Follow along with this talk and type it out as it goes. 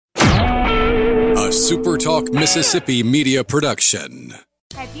a Super Talk Mississippi media production.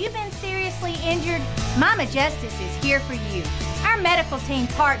 Have you been seriously injured? Mama Justice is here for you. Our medical team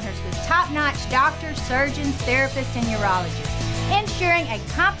partners with top-notch doctors, surgeons, therapists, and urologists, ensuring a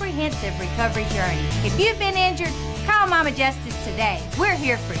comprehensive recovery journey. If you've been injured, call Mama Justice today. We're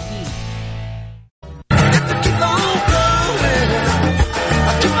here for you. Keep on going.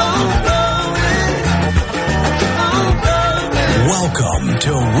 Keep on going. Welcome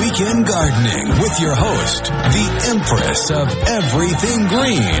to Weekend Gardening with your host, the Empress of Everything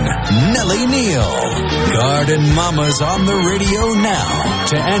Green, Nellie Neal. Garden Mama's on the radio now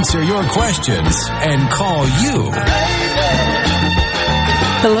to answer your questions and call you.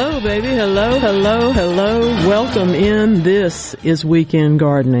 Hello, baby. Hello, hello, hello. Welcome in. This is Weekend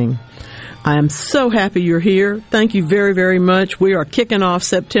Gardening. I am so happy you're here. Thank you very, very much. We are kicking off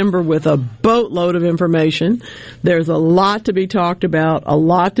September with a boatload of information. There's a lot to be talked about, a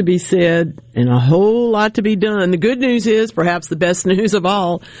lot to be said, and a whole lot to be done. The good news is, perhaps the best news of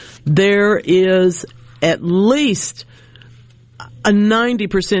all, there is at least a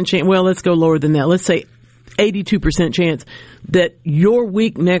 90% chance, well, let's go lower than that. Let's say 82% chance that your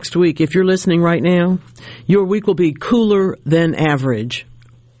week next week, if you're listening right now, your week will be cooler than average.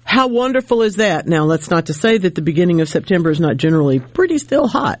 How wonderful is that? Now, that's not to say that the beginning of September is not generally pretty still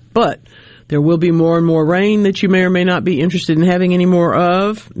hot, but there will be more and more rain that you may or may not be interested in having any more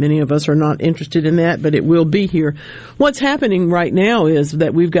of. Many of us are not interested in that, but it will be here. What's happening right now is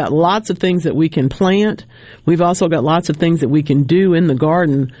that we've got lots of things that we can plant. We've also got lots of things that we can do in the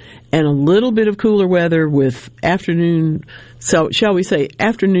garden, and a little bit of cooler weather with afternoon, so shall we say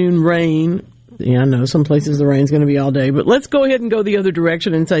afternoon rain. Yeah, I know some places the rain's going to be all day, but let's go ahead and go the other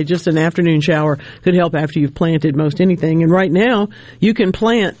direction and say just an afternoon shower could help after you've planted most anything. And right now, you can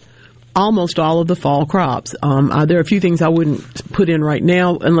plant almost all of the fall crops. There are a few things I wouldn't put in right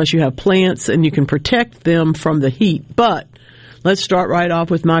now unless you have plants and you can protect them from the heat. But let's start right off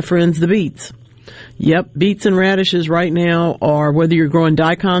with my friends, the beets. Yep, beets and radishes right now are, whether you're growing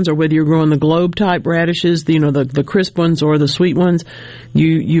daikons or whether you're growing the globe type radishes, the crisp ones or the sweet ones,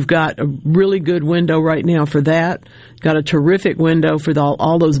 you've got a really good window right now for that. Got a terrific window for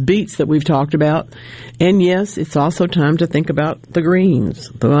all those beets that we've talked about. And yes, it's also time to think about the greens,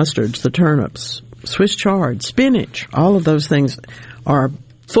 the mustards, the turnips, Swiss chard, spinach. All of those things are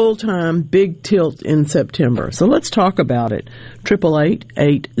full-time big tilt in September. So let's talk about it.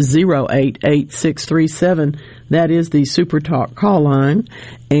 888-808-8637. That is the Super Talk call line.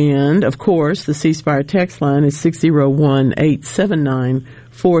 And, of course, the C Spire text line is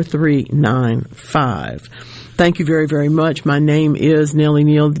 601-879-4395. Thank you very, very much. My name is Nellie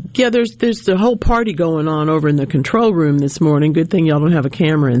Neal. Yeah, there's a whole party going on over in the control room this morning. Good thing y'all don't have a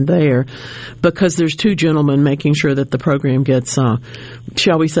camera in there, because there's two gentlemen making sure that the program gets,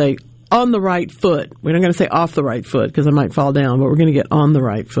 shall we say, on the right foot. We're not going to say off the right foot because I might fall down, but we're going to get on the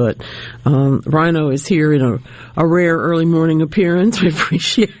right foot. Rhino is here in a rare early morning appearance. We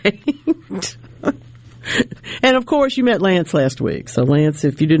appreciate. And, of course, you met Lance last week. So, Lance,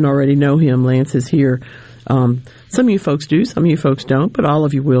 if you didn't already know him, Lance is here. Some of you folks do, some of you folks don't, but all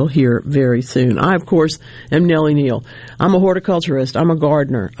of you will hear very soon. I, of course, am Nellie Neal. I'm a horticulturist. I'm a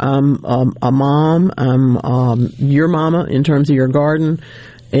gardener. I'm a mom. I'm your mama in terms of your garden.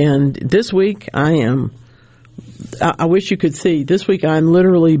 And this week I wish you could see, this week I'm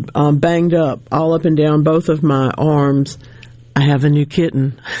literally banged up all up and down both of my arms. I have a new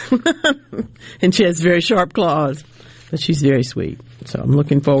kitten. And she has very sharp claws, but she's very sweet. So I'm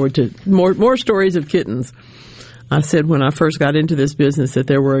looking forward to more stories of kittens. I said when I first got into this business that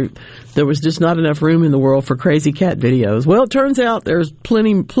there was just not enough room in the world for crazy cat videos. Well, it turns out there's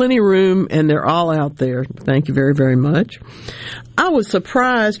plenty room, and they're all out there. Thank you very, very much. I was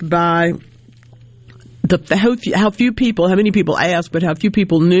surprised by how few people, how many people asked, but how few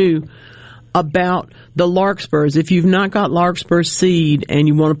people knew about the larkspurs. If you've not got larkspur seed and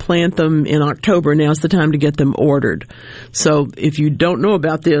you want to plant them in October, now's the time to get them ordered. So if you don't know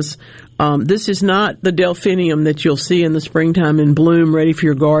about this, this is not the delphinium that you'll see in the springtime in bloom, ready for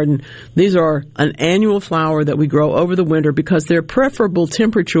your garden. These are an annual flower that we grow over the winter because their preferable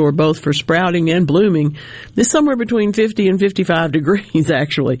temperature, both for sprouting and blooming, is somewhere between 50 and 55 degrees,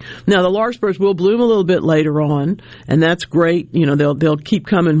 actually. Now, the larkspurs will bloom a little bit later on, and that's great. You know, they'll keep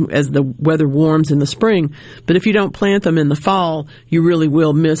coming as the weather warms in the spring. But if you don't plant them in the fall, you really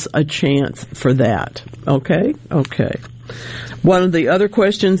will miss a chance for that. Okay? Okay. One of the other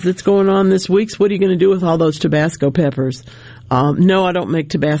questions that's going on this week's, what are you going to do with all those Tabasco peppers? No, I don't make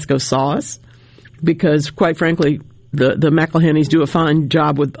Tabasco sauce because, quite frankly, the McElhennys do a fine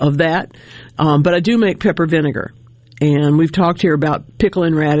job of that. But I do make pepper vinegar. And we've talked here about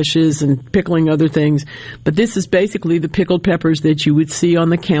pickling radishes and pickling other things, but this is basically the pickled peppers that you would see on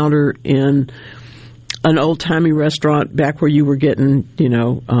the counter in an old-timey restaurant back where you were getting,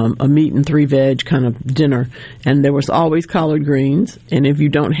 a meat and 3 veg kind of dinner. And there was always collard greens. And if you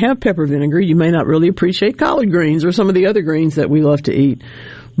don't have pepper vinegar, you may not really appreciate collard greens or some of the other greens that we love to eat.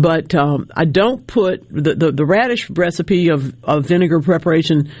 But I don't put the radish recipe of vinegar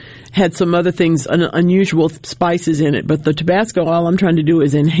preparation had some other things, unusual spices in it. But the Tabasco, all I'm trying to do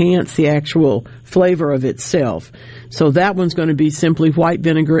is enhance the actual flavor of itself. So that one's going to be simply white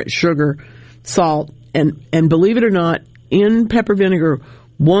vinegar, sugar, salt, and believe it or not, in pepper vinegar,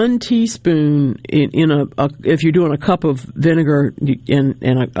 1 teaspoon in a if you're doing a cup of vinegar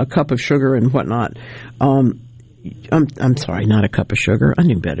and a cup of sugar and whatnot. I'm sorry, not a cup of sugar. I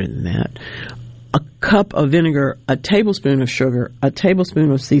knew better than that. A cup of vinegar, a tablespoon of sugar, a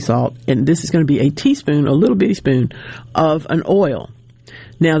tablespoon of sea salt, and this is going to be a teaspoon, a little bitty spoon, of an oil.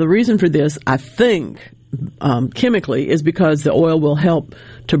 Now, the reason for this, I think, chemically, is because the oil will help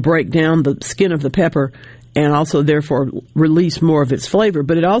to break down the skin of the pepper and also, therefore, release more of its flavor.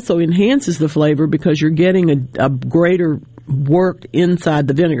 But it also enhances the flavor because you're getting a greater work inside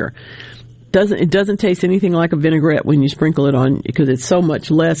the vinegar. It doesn't taste anything like a vinaigrette when you sprinkle it on because it's so much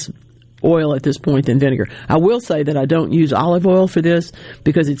less oil at this point than vinegar. I will say that I don't use olive oil for this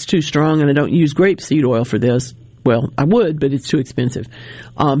because it's too strong, and I don't use grapeseed oil for this. Well, I would, but it's too expensive.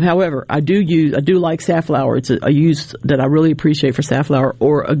 However, I do like safflower. It's a use that I really appreciate for safflower,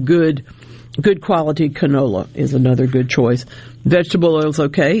 or a good quality canola is another good choice. Vegetable oil is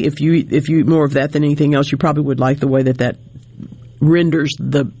okay. If you eat more of that than anything else, you probably would like the way that renders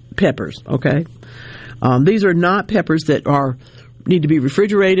the peppers, okay? These are not peppers that need to be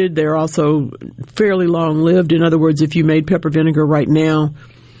refrigerated. They're also fairly long-lived. In other words, if you made pepper vinegar right now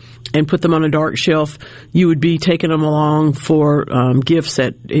and put them on a dark shelf, you would be taking them along for gifts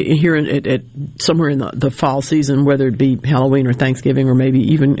at somewhere in the fall season, whether it be Halloween or Thanksgiving, or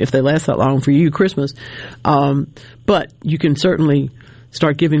maybe even if they last that long for you, Christmas. But you can certainly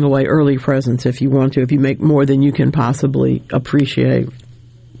start giving away early presents if you want to, if you make more than you can possibly appreciate.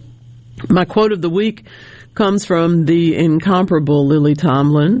 My quote of the week comes from the incomparable Lily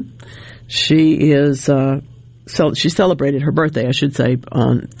Tomlin. She celebrated her birthday, I should say,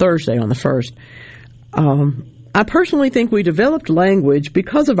 on Thursday, on the 1st. I personally think we developed language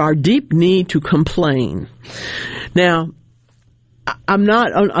because of our deep need to complain. Now, I'm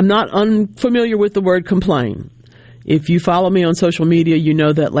not unfamiliar with the word complain. If you follow me on social media, you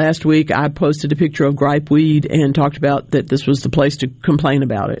know that last week I posted a picture of gripeweed and talked about that this was the place to complain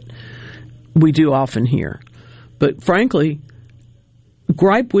about it. We do often here. But frankly,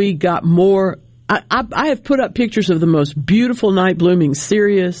 gripeweed got more. I have put up pictures of the most beautiful night blooming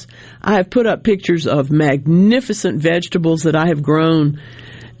cereus. I have put up pictures of magnificent vegetables that I have grown.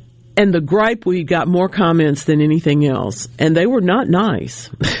 And the gripeweed got more comments than anything else. And they were not nice.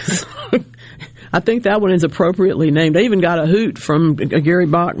 I think that one is appropriately named. I even got a hoot from Gary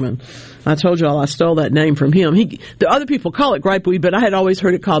Bachman. I told y'all I stole that name from him. The other people call it gripeweed, but I had always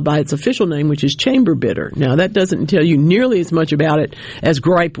heard it called by its official name, which is chamber bitter. Now, that doesn't tell you nearly as much about it as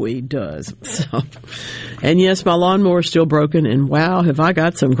gripeweed does. And yes, my lawnmower is still broken, and wow, have I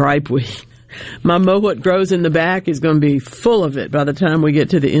got some gripeweed. My mow what grows in the back is going to be full of it by the time we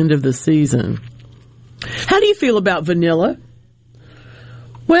get to the end of the season. How do you feel about vanilla?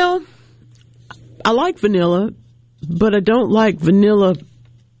 Well, I like vanilla, but I don't like vanilla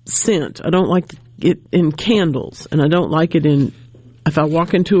scent. I don't like it in candles, and I don't like it if I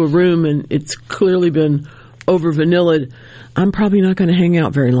walk into a room and it's clearly been over vanillaed, I'm probably not going to hang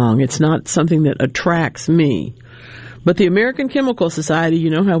out very long. It's not something that attracts me. But the American Chemical Society,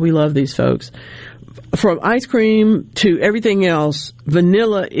 you know how we love these folks. From ice cream to everything else,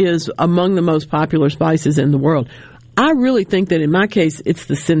 vanilla is among the most popular spices in the world. I really think that in my case, it's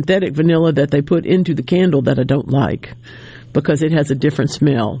the synthetic vanilla that they put into the candle that I don't like, because it has a different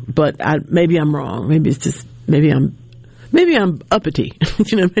smell. But maybe I'm wrong. Maybe I'm uppity.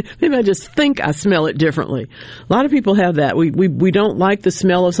 Maybe I just think I smell it differently. A lot of people have that. We don't like the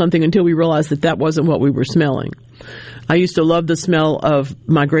smell of something until we realize that wasn't what we were smelling. I used to love the smell of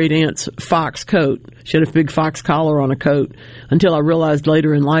my great aunt's fox coat. She had a big fox collar on a coat, until I realized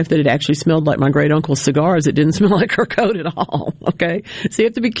later in life that it actually smelled like my great uncle's cigars. It didn't smell like her coat at all. Okay? So you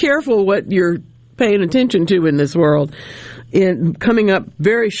have to be careful what you're paying attention to in this world. Coming up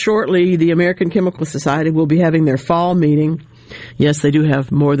very shortly, the American Chemical Society will be having their fall meeting. Yes, they do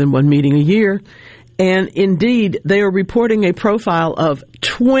have more than one meeting a year. And indeed, they are reporting a profile of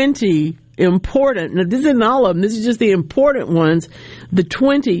 20 important, now this isn't all of them, this is just the important ones, the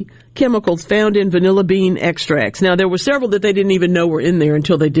 20 chemicals found in vanilla bean extracts. Now, there were several that they didn't even know were in there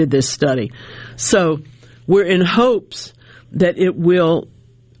until they did this study. So we're in hopes that it will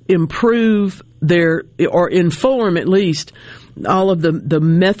improve or inform at least all of the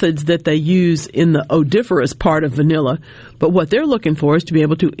methods that they use in the odoriferous part of vanilla. But what they're looking for is to be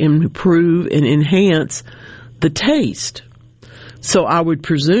able to improve and enhance the taste. So I would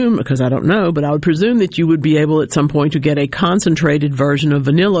presume, because I don't know, but I would presume that you would be able at some point to get a concentrated version of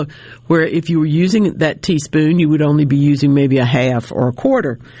vanilla where if you were using that teaspoon, you would only be using maybe a half or a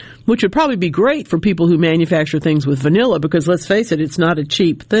quarter, which would probably be great for people who manufacture things with vanilla because, let's face it, it's not a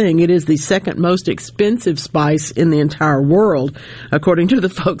cheap thing. It is the second most expensive spice in the entire world, according to the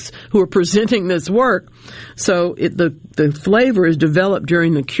folks who are presenting this work. So the flavor is developed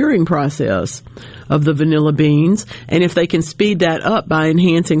during the curing process of the vanilla beans, and if they can speed that up by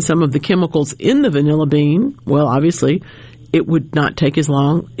enhancing some of the chemicals in the vanilla bean, well, obviously, it would not take as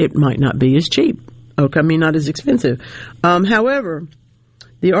long. It might not be as cheap. Okay, I mean, not as expensive. However,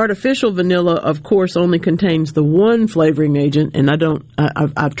 the artificial vanilla, of course, only contains the one flavoring agent, and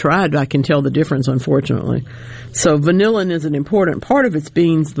I've tried, I can tell the difference, unfortunately. So vanillin is an important part of the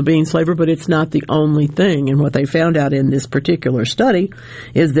beans flavor, but it's not the only thing. And what they found out in this particular study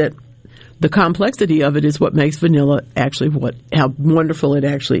is that the complexity of it is what makes vanilla actually how wonderful it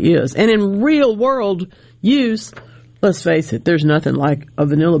actually is. And in real world use, let's face it, there's nothing like a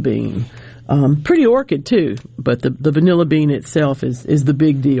vanilla bean. Pretty orchid too, but the vanilla bean itself is the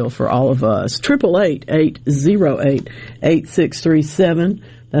big deal for all of us. 888-808-8637.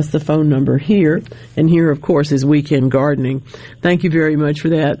 That's the phone number here. And here, of course, is Weekend Gardening. Thank you very much for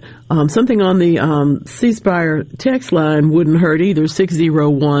that. Something on the C Spire text line wouldn't hurt either,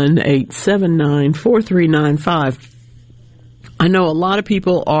 601-879-4395. I know a lot of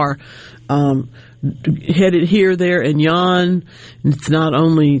people are headed here, there, and yon. It's not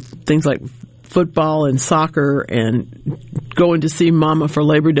only things like football and soccer and going to see mama for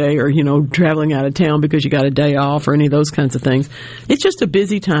Labor Day or, traveling out of town because you got a day off or any of those kinds of things. It's just a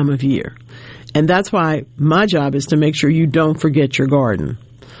busy time of year. And that's why my job is to make sure you don't forget your garden.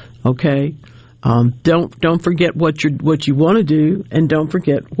 Okay? Don't forget what you want to do, and don't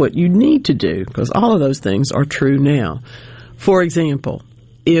forget what you need to do, because all of those things are true now. For example,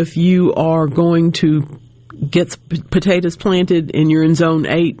 if you are going to get potatoes planted and you're in zone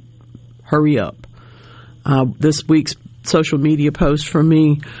 8, hurry up. This week's social media post from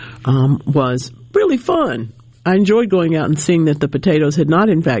me was really fun. I enjoyed going out and seeing that the potatoes had not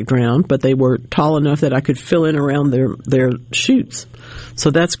in fact drowned, but they were tall enough that I could fill in around their shoots.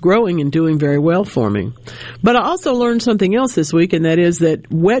 So that's growing and doing very well for me. But I also learned something else this week, and that is that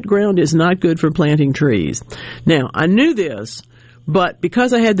wet ground is not good for planting trees. Now, I knew this, but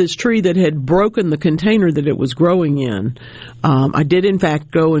because I had this tree that had broken the container that it was growing in, I did in fact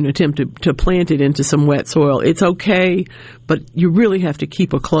go and attempt to plant it into some wet soil. It's okay, but you really have to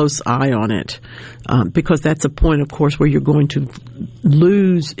keep a close eye on it, because that's a point, of course, where you're going to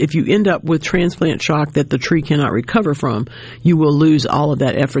lose. If you end up with transplant shock that the tree cannot recover from, you will lose all of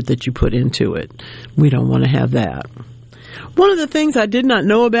that effort that you put into it. We don't want to have that. One of the things I did not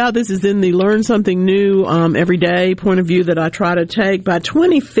know about, this is in the Learn Something New every day point of view that I try to take. By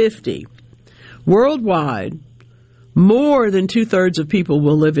 2050, worldwide, more than 2/3 of people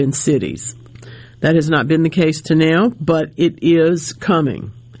will live in cities. That has not been the case to now, but it is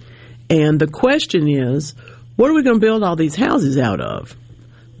coming. And the question is, what are we going to build all these houses out of?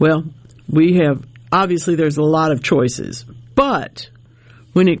 Well, obviously there's a lot of choices. But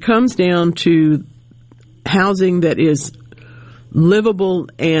when it comes down to housing that is livable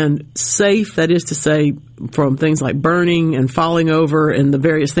and safe, that is to say, from things like burning and falling over and the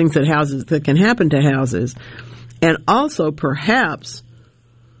various things that can happen to houses, and also perhaps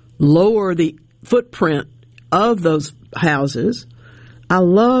lower the footprint of those houses. I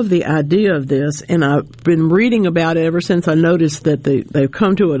love the idea of this, and I've been reading about it ever since I noticed that they've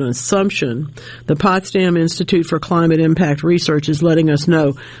come to an assumption. The Potsdam Institute for Climate Impact Research is letting us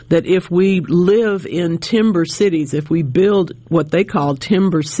know that if we live in timber cities, if we build what they call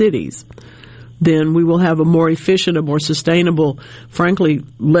timber cities, then we will have a more efficient, a more sustainable, frankly,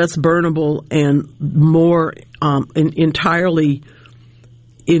 less burnable, and more entirely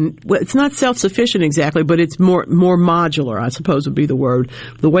it's not self-sufficient exactly, but it's more modular, I suppose would be the word.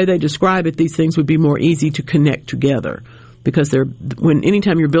 The way they describe it, these things would be more easy to connect together, because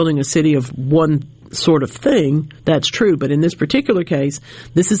anytime you're building a city of one sort of thing, that's true. But in this particular case,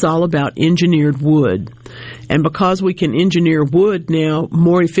 this is all about engineered wood. And because we can engineer wood now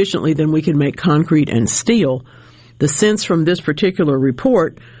more efficiently than we can make concrete and steel, the sense from this particular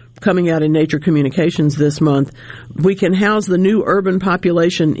report coming out in Nature Communications this month, we can house the new urban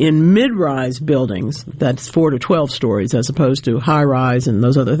population in mid-rise buildings. That's 4 to 12 stories as opposed to high-rise and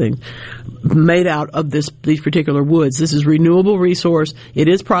those other things made out of these particular woods. This is renewable resource. It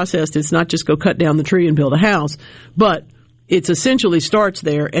is processed. It's not just go cut down the tree and build a house, but it essentially starts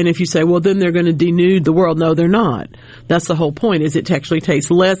there. And if you say, well, then they're going to denude the world. No, they're not. That's the whole point, is it actually takes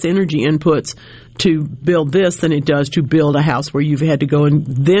less energy inputs to build this than it does to build a house where you've had to go and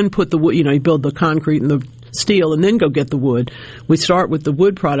then put the wood, you build the concrete and the steel and then go get the wood. We start with the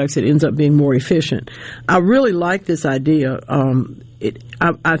wood products. It ends up being more efficient. I really like this idea.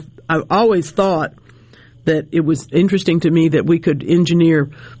 I've always thought that it was interesting to me that we could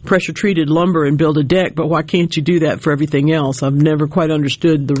engineer pressure-treated lumber and build a deck, but why can't you do that for everything else? I've never quite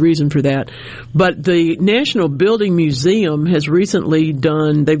understood the reason for that. But the National Building Museum has recently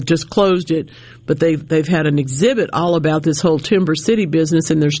they've just closed it, but they've had an exhibit all about this whole Timber City business,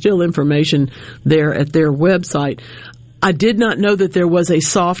 and there's still information there at their website. I did not know that there was a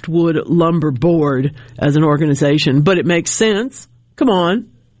softwood lumber board as an organization, but it makes sense. Come on.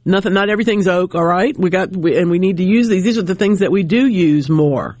 Not everything's oak, all right? And we need to use these. These are the things that we do use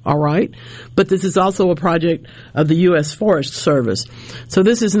more, all right? But this is also a project of the U.S. Forest Service. So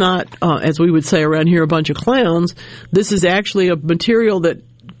this is not, as we would say around here, a bunch of clowns. This is actually a material that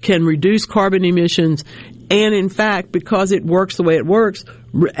can reduce carbon emissions, and in fact, because it works the way it works,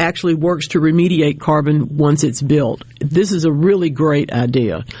 actually works to remediate carbon once it's built. This is a really great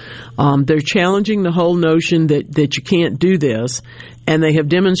idea. They're challenging the whole notion that you can't do this, and they have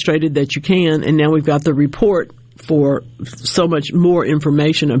demonstrated that you can, and now we've got the report for so much more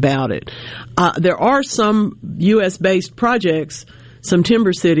information about it. There are some U.S.-based projects, some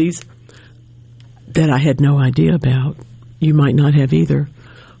timber cities, that I had no idea about. You might not have either.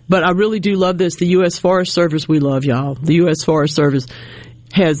 But I really do love this. The U.S. Forest Service, we love y'all. The U.S. Forest Service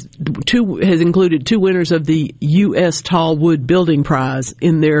has included 2 winners of the U.S. Tall Wood Building Prize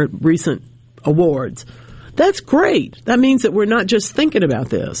in their recent awards. That's great. That means that we're not just thinking about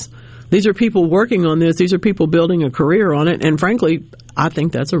this. These are people working on this. These are people building a career on it. And frankly, I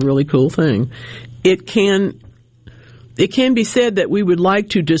think that's a really cool thing. It can be said that we would like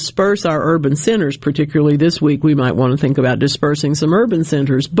to disperse our urban centers, particularly this week. We might want to think about dispersing some urban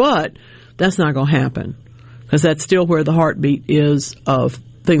centers, but that's not going to happen because that's still where the heartbeat is of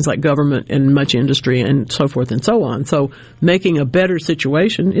things like government and much industry and so forth and so on. So making a better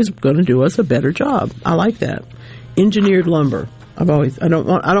situation is going to do us a better job. I like that. Engineered lumber. I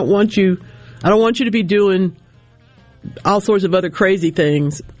don't want you to be doing all sorts of other crazy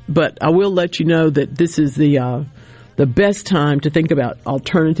things, but I will let you know that this is the best time to think about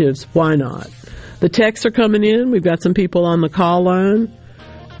alternatives. Why not? The texts are coming in. We've got some people on the call line.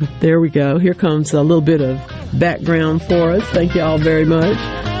 There we go. Here comes a little bit of background for us. Thank you all very much.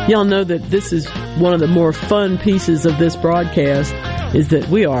 Y'all know that this is one of the more fun pieces of this broadcast is that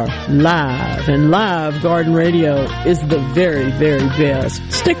we are live, and live Garden Radio is the very, very best.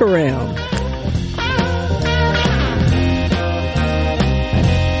 Stick around.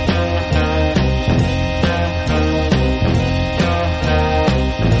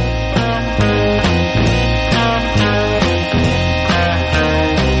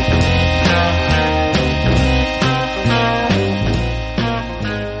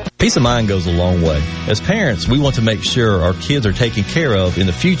 Peace of mind goes a long way. As parents, we want to make sure our kids are taken care of in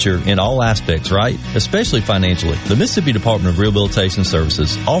the future in all aspects, right? Especially financially. The Mississippi Department of Rehabilitation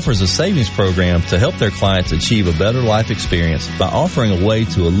Services offers a savings program to help their clients achieve a better life experience by offering a way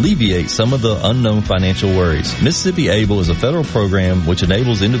to alleviate some of the unknown financial worries. Mississippi Able is a federal program which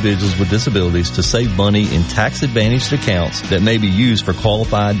enables individuals with disabilities to save money in tax-advantaged accounts that may be used for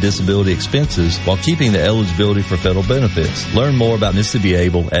qualified disability expenses while keeping the eligibility for federal benefits. Learn more about Mississippi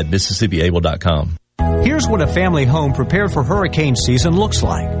Able at MississippiAble.com. Here's what a family home prepared for hurricane season looks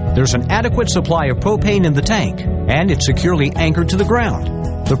like. There's an adequate supply of propane in the tank, and it's securely anchored to the ground.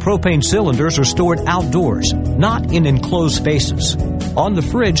 The propane cylinders are stored outdoors, not in enclosed spaces. On the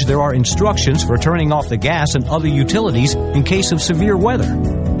fridge, there are instructions for turning off the gas and other utilities in case of severe weather.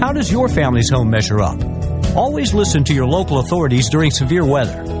 How does your family's home measure up? Always listen to your local authorities during severe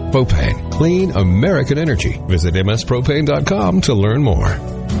weather. Propane, clean American energy. Visit mspropane.com to learn more.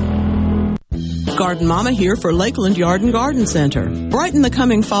 Garden Mama here for Lakeland Yard and Garden Center. Brighten the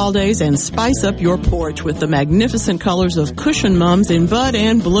coming fall days and spice up your porch with the magnificent colors of cushion mums in bud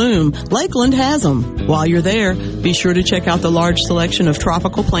and bloom. Lakeland has them. While you're there, be sure to check out the large selection of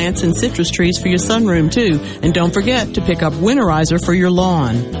tropical plants and citrus trees for your sunroom too. And don't forget to pick up winterizer for your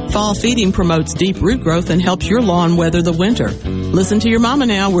lawn. Fall feeding promotes deep root growth and helps your lawn weather the winter. Listen to your mama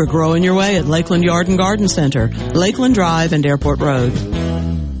now. We're growing your way at Lakeland Yard and Garden Center, Lakeland Drive and Airport Road.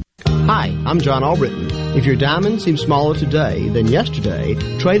 Hi, I'm John Albritton. If your diamond seems smaller today than yesterday,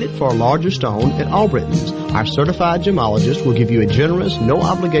 trade it for a larger stone at Albritton's. Our certified gemologist will give you a generous,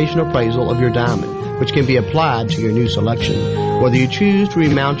 no-obligation appraisal of your diamond, which can be applied to your new selection. Whether you choose to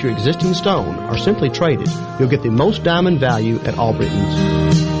remount your existing stone or simply trade it, you'll get the most diamond value at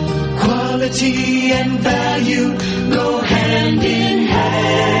Albritton's. Quality and value go hand in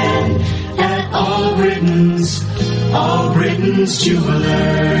hand at Albritton's. Albritton's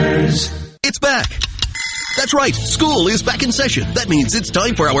Jewelers. It's back. That's right, school is back in session. That means it's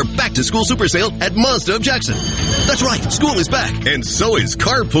time for our back-to-school super sale at Mazda of Jackson. That's right, school is back, and so is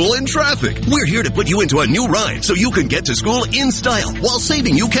carpool and traffic. We're here to put you into a new ride so you can get to school in style while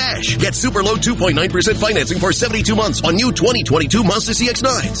saving you cash. Get super low 2.9% financing for 72 months on new 2022 Mazda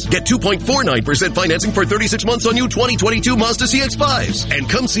CX-9s. Get 2.49% financing for 36 months on new 2022 Mazda CX-5s. And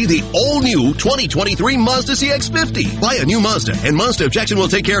come see the all-new 2023 Mazda CX-50. Buy a new Mazda, and Mazda of Jackson will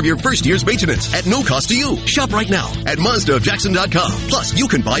take care of your first year's maintenance at no cost to you. Shop right now at MazdaofJackson.com. Plus, you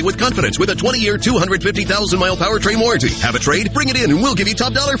can buy with confidence with a 20-year, 250,000-mile powertrain warranty. Have a trade? Bring it in and we'll give you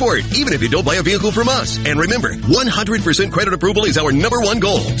top dollar for it, even if you don't buy a vehicle from us. And remember, 100% credit approval is our number one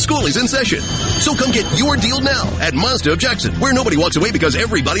goal. School is in session. So come get your deal now at Mazda of Jackson, where nobody walks away because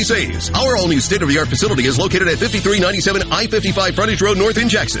everybody saves. Our all-new state-of-the-art facility is located at 5397 I-55 Frontage Road North in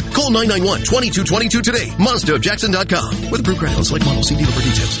Jackson. Call 991-2222 today. MazdaofJackson.com. With approved credit on select models. See dealer for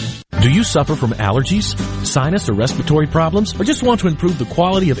details. Do you suffer from allergies, sinus, or respiratory problems, or just want to improve the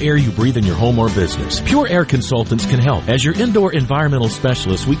quality of air you breathe in your home or business? Pure Air Consultants can help. As your indoor environmental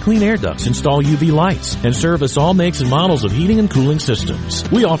specialists, we clean air ducts, install UV lights, and service all makes and models of heating and cooling systems.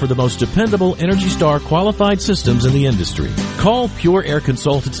 We offer the most dependable Energy Star qualified systems in the industry. Call Pure Air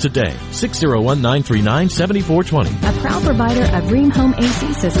Consultants today, 601-939-7420. A proud provider of Rheem Home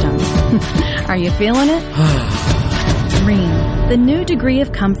AC systems. Are you feeling it? Rheem, the new degree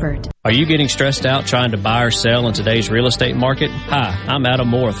of comfort. Are you getting stressed out trying to buy or sell in today's real estate market? Hi, I'm Adam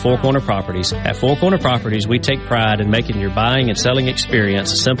Moore with Four Corner Properties. At Four Corner Properties, we take pride in making your buying and selling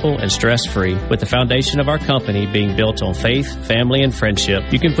experience simple and stress-free. With the foundation of our company being built on faith, family, and friendship,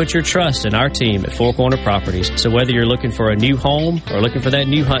 you can put your trust in our team at Four Corner Properties. So whether you're looking for a new home or looking for that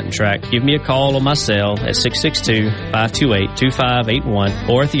new hunting track, give me a call on my cell at 662-528-2581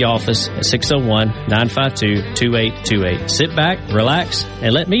 or at the office at 601-952-2828. Sit back, relax,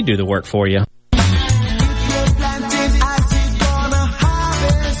 and let me do the work for you.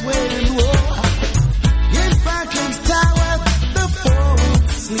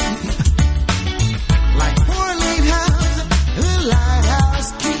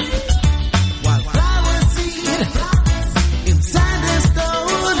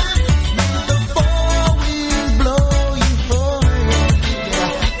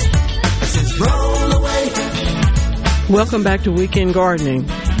 Welcome back to Weekend Gardening.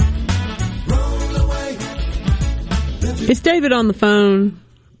 Is David on the phone?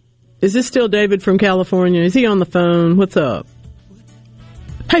 Is this still David from California? Is he on the phone? What's up?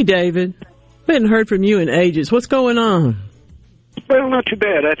 Hey, David. We hadn't heard from you in ages. What's going on? Well, not too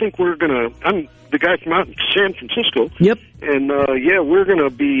bad. I think I'm the guy from out in San Francisco. Yep. And, we're going to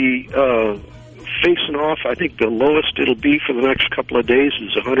be facing off. I think the lowest it'll be for the next couple of days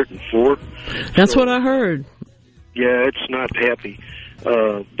is 104. That's what I heard. Yeah, it's not happy.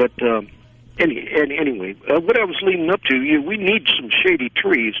 Anyway, what I was leading up to, we need some shady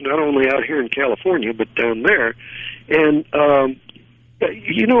trees, not only out here in California, but down there. And,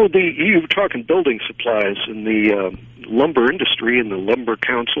 you were talking building supplies and the lumber industry and the lumber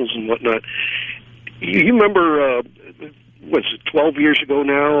councils and whatnot. You remember, was it 12 years ago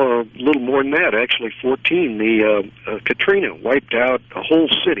now, a little more than that, actually 14, the Katrina wiped out a whole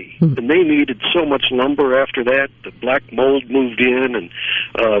city, and they needed so much lumber after that. The black mold moved in, and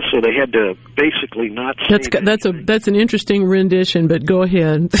so they had to basically not save that's an interesting rendition, but go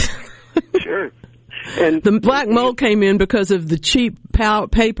ahead. Sure. And the black mold came in because of the cheap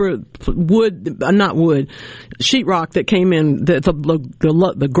paper, sheetrock that came in.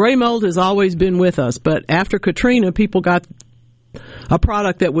 The gray mold has always been with us, but after Katrina, people got a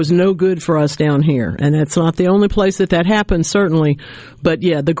product that was no good for us down here. And that's not the only place that happened, certainly. But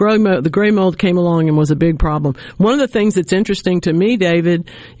yeah, the gray mold came along and was a big problem. One of the things that's interesting to me, David,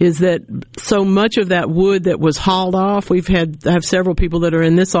 is that so much of that wood that was hauled off, I have several people that are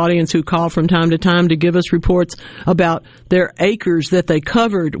in this audience who call from time to time to give us reports about their acres that they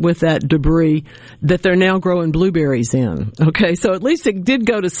covered with that debris that they're now growing blueberries in. Okay, so at least it did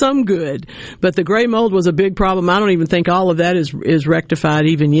go to some good, but the gray mold was a big problem. I don't even think all of that is rectified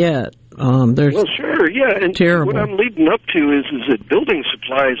even yet. Well, sure, yeah, and terrible. What I'm leading up to is that building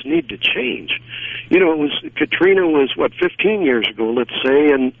supplies need to change. Katrina was 15 years ago, let's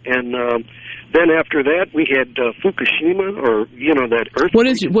say, and then after that we had Fukushima, or that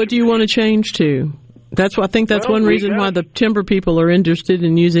earthquake. What do you want to change to? I think that's one reason why the timber people are interested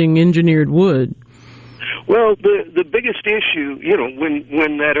in using engineered wood. Well, the biggest issue,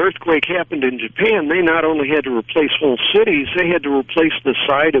 when that earthquake happened in Japan, they not only had to replace whole cities, they had to replace the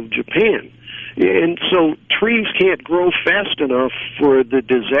side of Japan. And so trees can't grow fast enough for the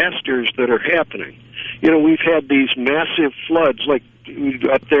disasters that are happening. We've had these massive floods, like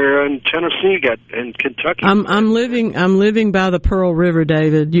up there in Tennessee, and Kentucky. I'm living by the Pearl River,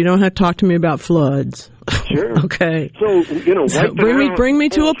 David. You don't have to talk to me about floods. Sure. Okay. So bring me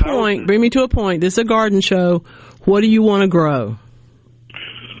to a point. Bring me to a point. This is a garden show. What do you want to grow?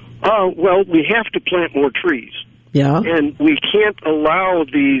 Well, we have to plant more trees. Yeah. And we can't allow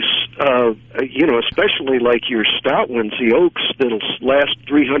these, especially like your stout ones, the oaks that'll last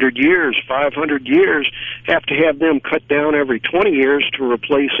 300 years, 500 years, have to have them cut down every 20 years to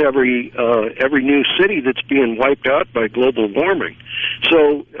replace every new city that's being wiped out by global warming.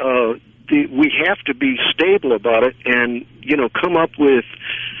 So we have to be stable about it and, come up with...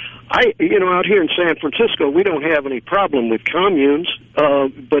 out here in San Francisco, we don't have any problem with communes,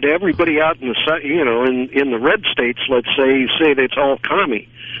 but everybody out in the, in the red states, let's say that it's all commie.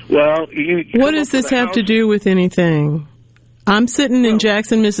 Well, what does this have to do with anything? I'm sitting in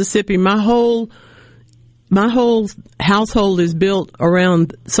Jackson, Mississippi. My whole household is built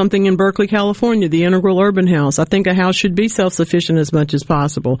around something in Berkeley, California, the Integral Urban House. I think a house should be self-sufficient as much as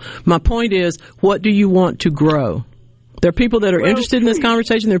possible. My point is, what do you want to grow? There are people that are interested in this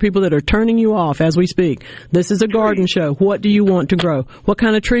conversation. There are people that are turning you off as we speak. This is a garden show. What do you want to grow? What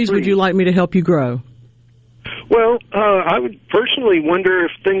kind of trees would you like me to help you grow? Well, I would personally wonder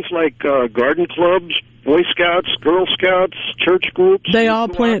if things like garden clubs, Boy Scouts, Girl Scouts, church groups... They all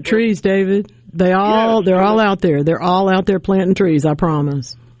plant trees, David. They're all out there. They're all out there planting trees, I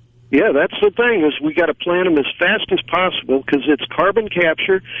promise. Yeah, that's the thing, is we got to plant them as fast as possible because it's carbon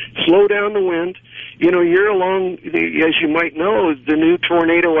capture, slow down the wind. You're along, as you might know, the new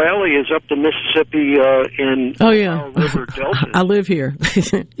Tornado Alley is up the Mississippi River Delta. I live here.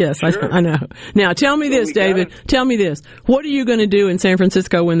 Yes, sure. I know. Now, tell me this, David. Tell me this. What are you going to do in San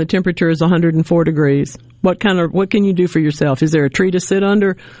Francisco when the temperature is 104 degrees? What can you do for yourself? Is there a tree to sit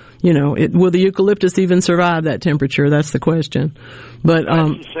under? Will the eucalyptus even survive that temperature? That's the question. But that's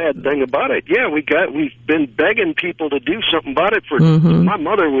the sad thing about it. Yeah, we've been begging people to do something about it. My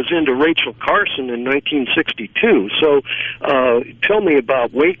mother was into Rachel Carson in 1962. So tell me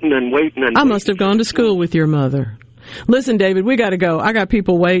about waiting. I must have gone to school with your mother. Listen, David, we got to go. I got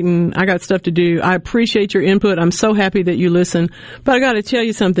people waiting. I got stuff to do. I appreciate your input. I'm so happy that you listen. But I got to tell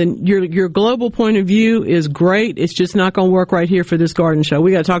you something. Your global point of view is great. It's just not going to work right here for this garden show.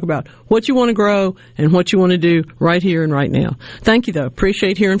 We got to talk about what you want to grow and what you want to do right here and right now. Thank you, though.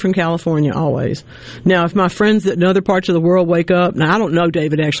 Appreciate hearing from California always. Now, if my friends in other parts of the world wake up, now I don't know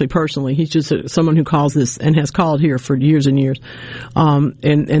David actually personally. He's just someone who calls this and has called here for years and years.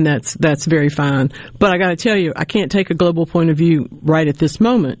 And that's very fine. But I got to tell you, I can't take a global point of view right at this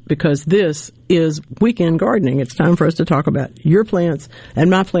moment because this is Weekend Gardening. It's time for us to talk about your plants and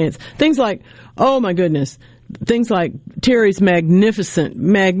my plants. Things like, oh my goodness, things like Terry's magnificent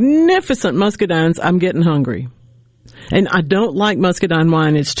muscadines. I'm getting hungry. And I don't like muscadine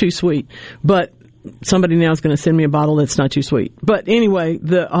wine. It's too sweet. But somebody now is going to send me a bottle that's not too sweet. But anyway,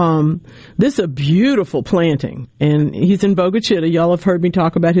 this is a beautiful planting, and he's in Boca Chica. Y'all have heard me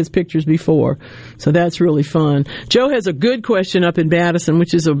talk about his pictures before, so that's really fun. Joe has a good question up in Madison,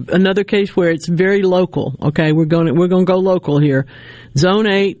 which is another case where it's very local. Okay, we're going to go local here. Zone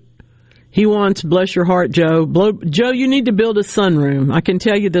 8. He wants, bless your heart, Joe. Joe, you need to build a sunroom. I can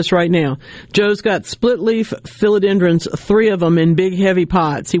tell you this right now. Joe's got split leaf philodendrons, 3 of them in big heavy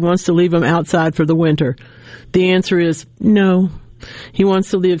pots. He wants to leave them outside for the winter. The answer is no. He wants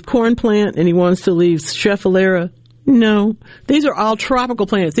to leave corn plant and he wants to leave Schefflera. No. These are all tropical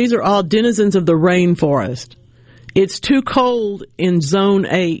plants. These are all denizens of the rainforest. It's too cold in zone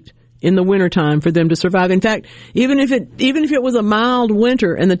 8. In the wintertime for them to survive. In fact, even if it was a mild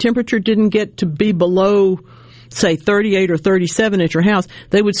winter and the temperature didn't get to be below, say, 38 or 37 at your house,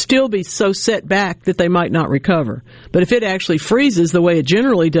 they would still be so set back that they might not recover. But if it actually freezes the way it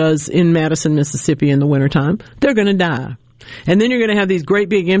generally does in Madison, Mississippi in the wintertime, they're going to die. And then you're going to have these great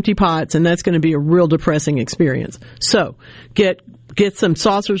big empty pots, and that's going to be a real depressing experience. So, get some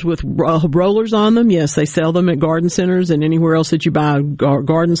saucers with rollers on them. Yes, they sell them at garden centers and anywhere else that you buy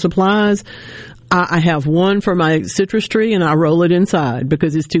garden supplies. I have one for my citrus tree, and I roll it inside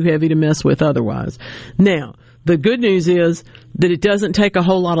because it's too heavy to mess with otherwise. Now, The good news is that it doesn't take a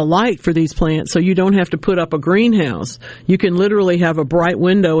whole lot of light for these plants, so you don't have to put up a greenhouse. You can literally have a bright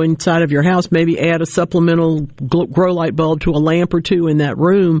window inside of your house, maybe add a supplemental grow light bulb to a lamp or two in that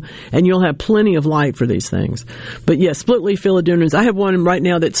room, and you'll have plenty of light for these things. But yes, split leaf philodendrons. I have one right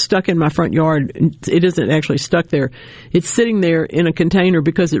now that's stuck in my front yard. It isn't actually stuck there. It's sitting there in a container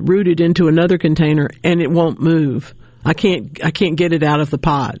because it rooted into another container and it won't move. I can't get it out of the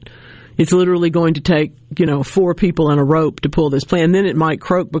pot. It's literally going to take, 4 people and a rope to pull this plant. And then it might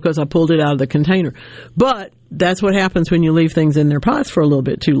croak because I pulled it out of the container. But that's what happens when you leave things in their pots for a little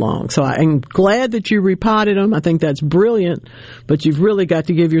bit too long. So I'm glad that you repotted them. I think that's brilliant. But you've really got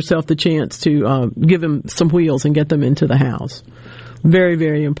to give yourself the chance to give them some wheels and get them into the house. Very,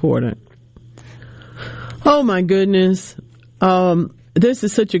 very important. Oh, my goodness. This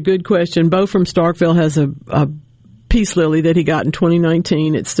is such a good question. Bo from Starkville has a peace lily that he got in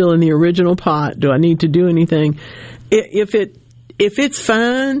 2019. It's still in the original pot. Do I need to do anything? If it's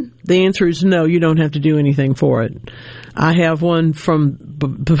fine, the answer is no. You don't have to do anything for it. I have one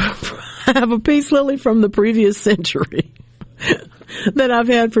I have a peace lily from the previous century that I've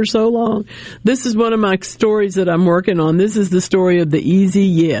had for so long. This is one of my stories that I'm working on. This is the story of the easy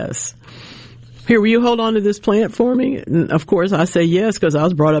yes. Here, will you hold on to this plant for me? And of course, I say yes because I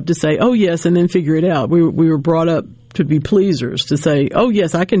was brought up to say, oh, yes, and then figure it out. We were brought up to be pleasers, to say, oh,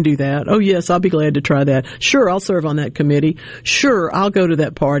 yes, I can do that. Oh, yes, I'll be glad to try that. Sure, I'll serve on that committee. Sure, I'll go to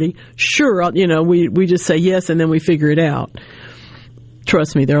that party. Sure, we just say yes, and then we figure it out.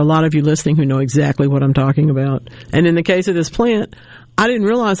 Trust me, there are a lot of you listening who know exactly what I'm talking about. And in the case of this plant, I didn't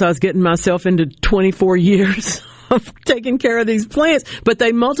realize I was getting myself into 24 years of taking care of these plants, but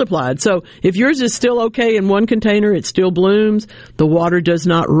they multiplied. So if yours is still okay in one container, it still blooms, the water does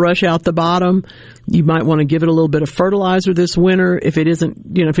not rush out the bottom, you might want to give it a little bit of fertilizer this winter. If it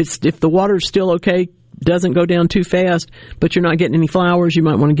isn't, if the water is still okay, doesn't go down too fast, but you're not getting any flowers, you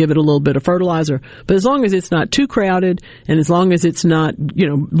might want to give it a little bit of fertilizer. But as long as it's not too crowded, and as long as it's not,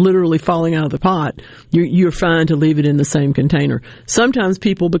 literally falling out of the pot, you're fine to leave it in the same container. Sometimes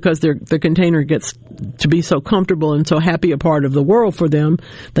people, because the container gets to be so comfortable and so happy a part of the world for them,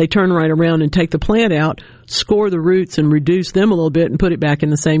 they turn right around and take the plant out, score the roots and reduce them a little bit and put it back in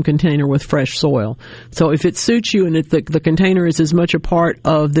the same container with fresh soil. So if it suits you and if the container is as much a part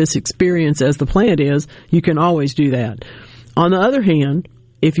of this experience as the plant is, you can always do that. On the other hand,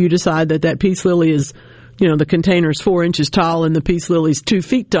 if you decide that peace lily is, the container is 4 inches tall and the peace lily is 2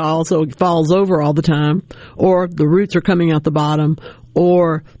 feet tall, so it falls over all the time, or the roots are coming out the bottom,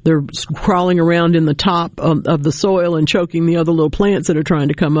 or they're crawling around in the top of the soil and choking the other little plants that are trying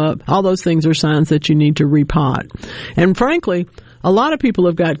to come up. All those things are signs that you need to repot. And frankly, a lot of people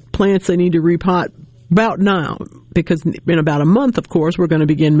have got plants they need to repot about now, because in about a month, of course, we're going to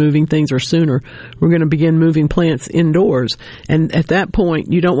begin moving things, or sooner, we're going to begin moving plants indoors. And at that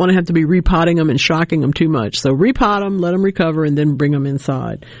point, you don't want to have to be repotting them and shocking them too much. So repot them, let them recover, and then bring them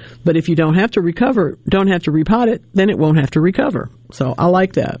inside. But if you don't have to repot it, then it won't have to recover. So I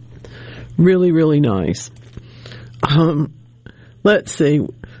like that. Really, really nice. Let's see.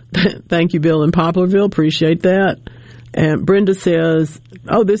 Thank you, Bill in Poplarville. Appreciate that. And Brenda says,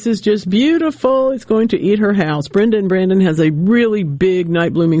 oh, this is just beautiful. It's going to eat her house. Brenda and Brandon has a really big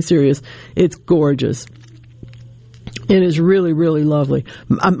night blooming cereus. It's gorgeous. It is really, really lovely.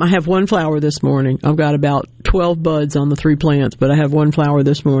 I have one flower this morning. I've got about 12 buds on the 3 plants, but I have one flower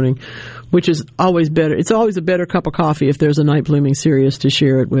this morning, which is always better. It's always a better cup of coffee if there's a night blooming cereus to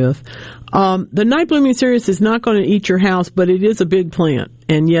share it with. The night blooming cereus is not going to eat your house, but it is a big plant.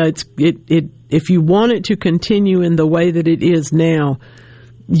 And yeah, if you want it to continue in the way that it is now,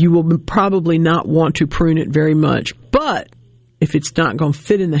 you will probably not want to prune it very much. But if it's not going to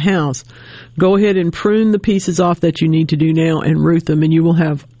fit in the house, go ahead and prune the pieces off that you need to do now and root them, and you will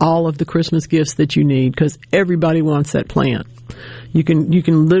have all of the Christmas gifts that you need, because everybody wants that plant. You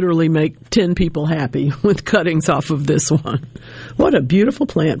can literally make 10 people happy with cuttings off of this one. What a beautiful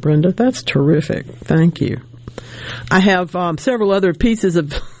plant, Brenda. That's terrific. Thank you. I have several other pieces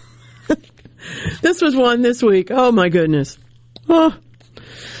of... This was one this week. Oh, my goodness. Oh.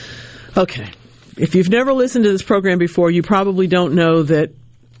 Okay. If you've never listened to this program before, you probably don't know that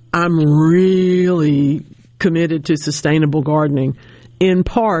I'm really committed to sustainable gardening, in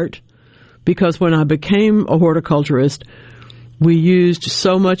part because when I became a horticulturist, we used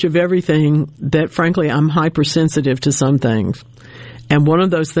so much of everything that, frankly, I'm hypersensitive to some things. And one of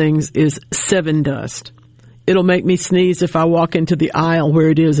those things is Sevin dust. It'll make me sneeze if I walk into the aisle where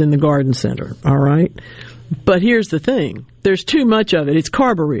it is in the garden center, all right? But here's the thing. There's too much of it. It's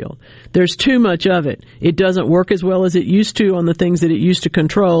carbaryl. There's too much of it. It doesn't work as well as it used to on the things that it used to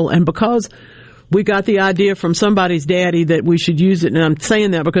control. And because we got the idea from somebody's daddy that we should use it, and I'm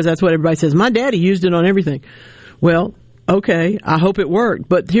saying that because that's what everybody says. My daddy used it on everything. Well, okay, I hope it worked,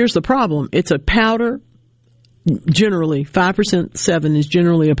 but here's the problem. It's a powder, generally. 5% 7 is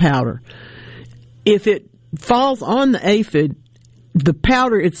generally a powder. If it falls on the aphid, the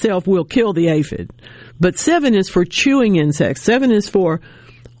powder itself will kill the aphid. But 7 is for chewing insects. 7 is for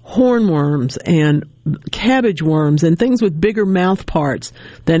hornworms and cabbage worms and things with bigger mouth parts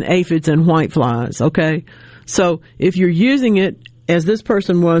than aphids and whiteflies, okay? So if you're using it, as this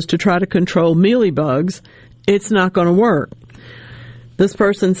person was, to try to control mealybugs, it's not going to work. This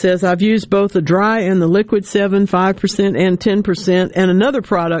person says, I've used both the dry and the liquid 7, 5% and 10%, and another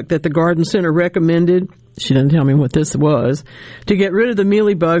product that the Garden Center recommended, she didn't tell me what this was, to get rid of the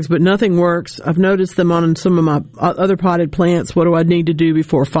mealybugs, but nothing works. I've noticed them on some of my other potted plants. What do I need to do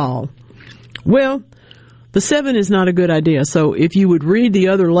before fall? Well, the 7 is not a good idea. So if you would read the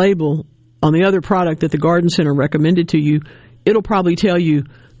other label on the other product that the Garden Center recommended to you, it'll probably tell you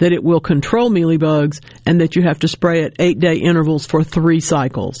that it will control mealybugs and that you have to spray at 8-day intervals for 3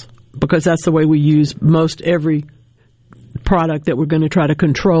 cycles, because that's the way we use most every product that we're going to try to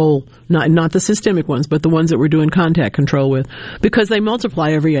control, not the systemic ones, but the ones that we're doing contact control with, because they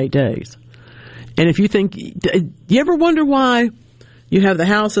multiply every 8 days. And if you think, you ever wonder why you have the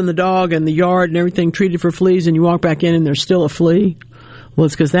house and the dog and the yard and everything treated for fleas and you walk back in and there's still a flea? Well,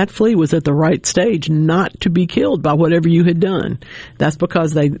 it's because that flea was at the right stage not to be killed by whatever you had done. That's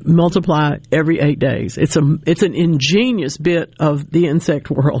because they multiply every 8 days. It's an ingenious bit of the insect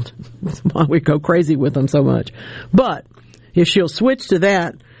world. That's why we go crazy with them so much. But if she'll switch to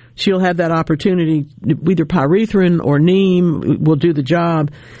that, she'll have that opportunity. Either pyrethrin or neem will do the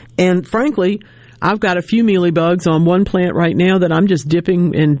job. And frankly, I've got a few mealybugs on one plant right now that I'm just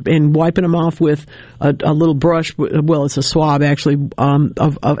dipping and wiping them off with a little brush. Well, it's a swab actually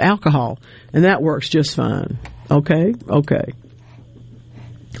of alcohol, and that works just fine. Okay.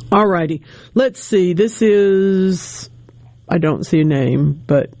 All righty. Let's see. This is, I don't see a name,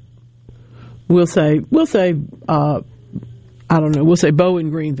 but we'll say. I don't know. We'll say Bo in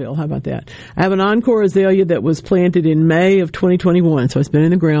Greenville. How about that? I have an Encore azalea that was planted in May of 2021, so it's been in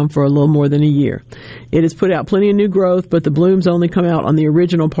the ground for a little more than a year. It has put out plenty of new growth, but the blooms only come out on the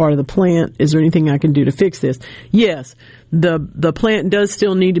original part of the plant. Is there anything I can do to fix this? Yes, the plant does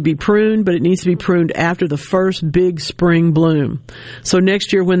still need to be pruned, but it needs to be pruned after the first big spring bloom. So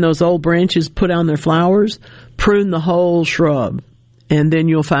next year when those old branches put on their flowers, prune the whole shrub. And then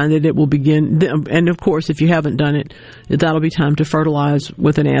you'll find that it will begin, and of course, if you haven't done it, that'll be time to fertilize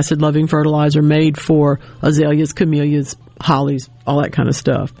with an acid-loving fertilizer made for azaleas, camellias, hollies, all that kind of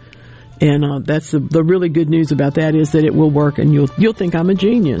stuff. And that's the really good news about that is that it will work, and you'll think I'm a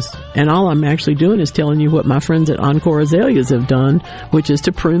genius. And all I'm actually doing is telling you what my friends at Encore Azaleas have done, which is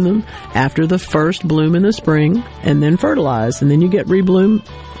to prune them after the first bloom in the spring, and then fertilize, and then you get rebloom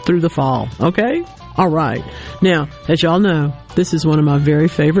through the fall. Okay? All right. Now, as y'all know, this is one of my very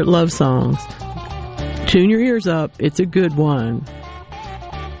favorite love songs. Tune your ears up. It's a good one.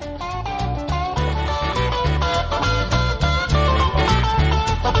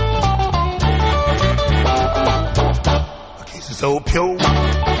 So pure is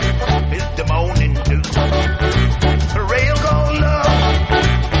the morning dew. Rail gold love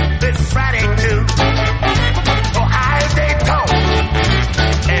this Friday too. Oh, they talk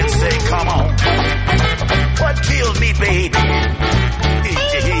and say, come on. What kills me, baby,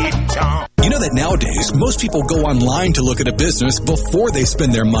 is your hidden charm. You know that nowadays, most people go online to look at a business before they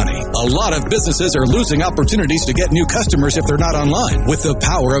spend their money. A lot of businesses are losing opportunities to get new customers if they're not online. With the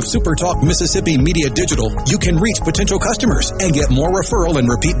power of SuperTalk Mississippi Media Digital, you can reach potential customers and get more referral and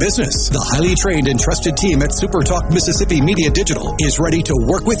repeat business. The highly trained and trusted team at SuperTalk Mississippi Media Digital is ready to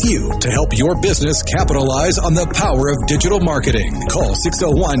work with you to help your business capitalize on the power of digital marketing. Call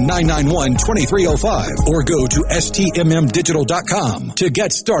 601-991-2305 or go to stmmdigital.com to get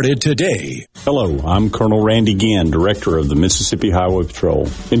started today. Hello, I'm Colonel Randy Ginn, Director of the Mississippi Highway Patrol.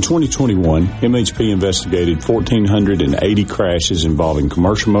 In 2021, MHP investigated 1,480 crashes involving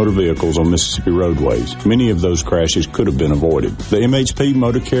commercial motor vehicles on Mississippi roadways. Many of those crashes could have been avoided. The MHP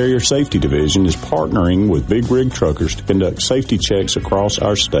Motor Carrier Safety Division is partnering with big rig truckers to conduct safety checks across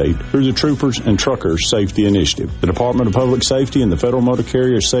our state through the Troopers and Truckers Safety Initiative. The Department of Public Safety and the Federal Motor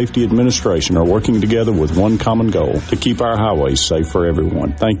Carrier Safety Administration are working together with one common goal: to keep our highways safe for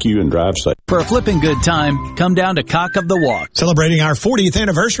everyone. Thank you and drive safe. For a flipping good time, come down to Cock of the Walk. Celebrating our 40th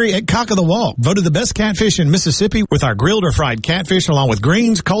anniversary at Cock of the Walk. Voted the best catfish in Mississippi with our grilled or fried catfish along with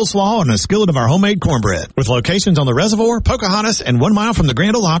greens, coleslaw, and a skillet of our homemade cornbread. With locations on the Reservoir, Pocahontas, and 1 mile from the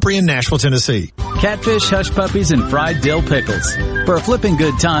Grand Ole Opry in Nashville, Tennessee. Catfish, hush puppies, and fried dill pickles. For a flipping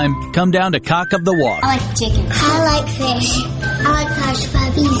good time, come down to Cock of the Walk. I like chicken. I like fish. I like hush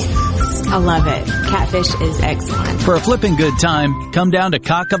puppies. I love it. Catfish is excellent. For a flipping good time, come down to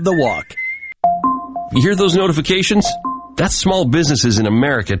Cock of the Walk. You hear those notifications? That's small businesses in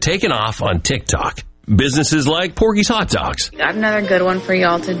America taking off on TikTok. Businesses like Porgy's Hot Dogs. Got another good one for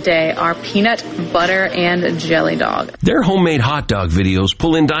y'all today. Our peanut, butter, and jelly dog. Their homemade hot dog videos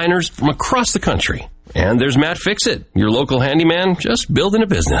pull in diners from across the country. And there's Matt Fixit, your local handyman, just building a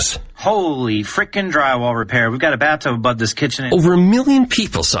business. Holy frickin' drywall repair. We've got a bathtub above this kitchen. Over 1 million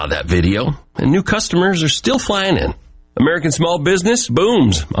people saw that video, and new customers are still flying in. American small business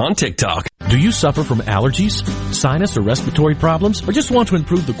booms on TikTok. Do you suffer from allergies, sinus, or respiratory problems, or just want to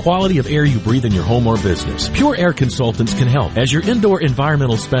improve the quality of air you breathe in your home or business? Pure Air Consultants can help. As your indoor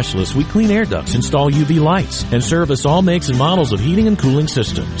environmental specialists, we clean air ducts, install UV lights, and service all makes and models of heating and cooling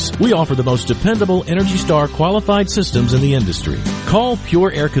systems. We offer the most dependable Energy Star qualified systems in the industry. Call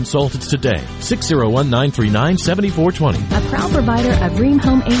Pure Air Consultants today, 601-939-7420. A proud provider of Ream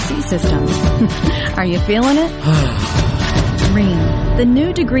Home AC systems. Are you feeling it? Ream, the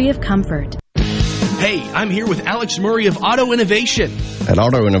new degree of comfort. Hey, I'm here with Alex Murray of Auto Innovation. At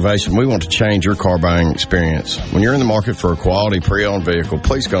Auto Innovation, we want to change your car buying experience. When you're in the market for a quality pre-owned vehicle,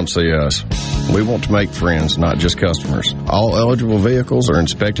 please come see us. We want to make friends, not just customers. All eligible vehicles are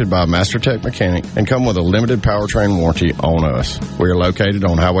inspected by a MasterTech mechanic and come with a limited powertrain warranty on us. We are located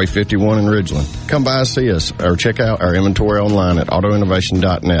on Highway 51 in Ridgeland. Come by and see us or check out our inventory online at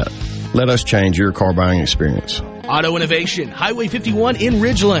autoinnovation.net. Let us change your car buying experience. Auto Innovation, Highway 51 in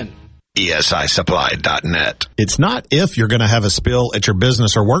Ridgeland. ESIsupply.net. It's not if you're going to have a spill at your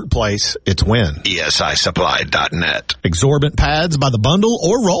business or workplace, it's when. ESIsupply.net. Exorbitant pads by the bundle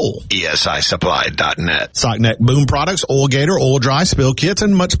or roll. ESIsupply.net. Sockneck boom products, Oil Gator, Oil Dry, spill kits,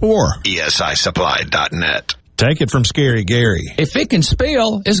 and much more. ESIsupply.net. Take it from Scary Gary. If it can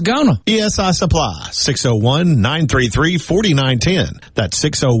spill, it's gonna. ESI Supply, 601-933-4910. That's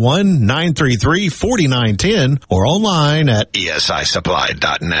 601-933-4910 or online at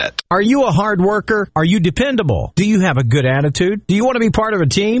ESIsupply.net. Are you a hard worker? Are you dependable? Do you have a good attitude? Do you want to be part of a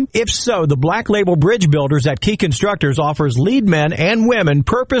team? If so, the Black Label Bridge Builders at Key Constructors offers lead men and women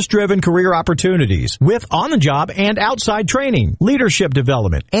purpose-driven career opportunities with on-the-job and outside training, leadership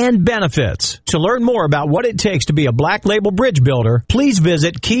development, and benefits. To learn more about what it takes to be a Black Label Bridge Builder, please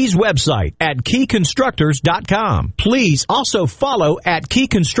visit Key's website at keyconstructors.com. Please also follow at Key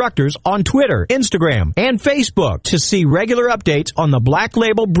Constructors on Twitter, Instagram, and Facebook to see regular updates on the Black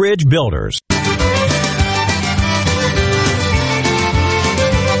Label Bridge Builders.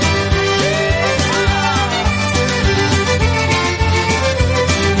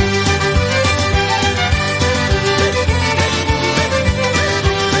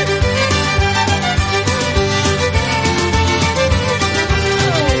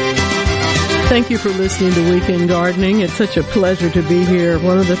 Thank you for listening to Weekend Gardening. It's such a pleasure to be here.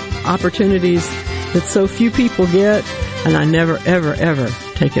 One of the opportunities that so few people get, and I never, ever, ever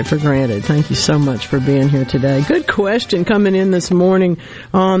take it for granted. Thank you so much for being here today. Good question coming in this morning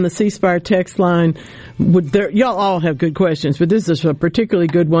on the C Spire text line. Y'all all have good questions, but this is a particularly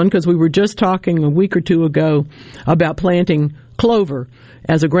good one because we were just talking a week or two ago about planting clover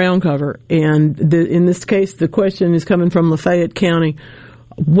as a ground cover. And in this case, the question is coming from Lafayette County.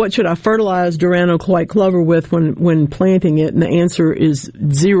 What should I fertilize Durano white clover with when planting it? And the answer is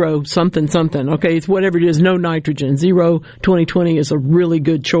 0 something something. Okay, it's whatever it is, no nitrogen. 0-20-20 is a really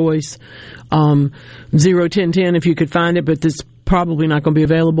good choice. 0-10-10 if you could find it, but this probably not going to be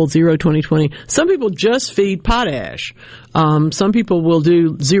available. 0-20-20. Some people just feed potash. Some people will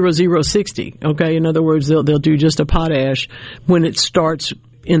do 0-0-60. Okay, in other words, they'll do just a potash when it starts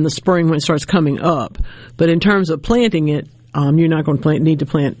in the spring, when it starts coming up. But in terms of planting it, you're not going to need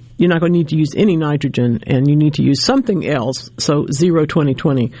to use any nitrogen, and you need to use something else. So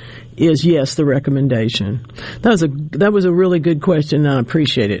 0-20-20 is, yes, the recommendation. That was a really good question, and I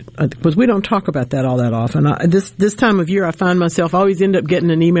appreciate it, because we don't talk about that all that often. This time of year, I find myself, I always end up getting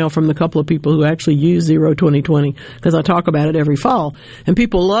an email from the couple of people who actually use 0-20-20, because I talk about it every fall, and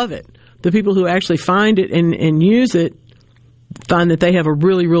people love it. The people who actually find it and use it find that they have a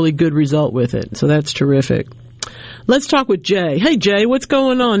really, really good result with it. So that's terrific. Let's talk with Jay. Hey, Jay, what's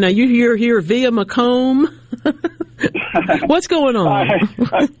going on? Now, you're here via Macomb. What's going on?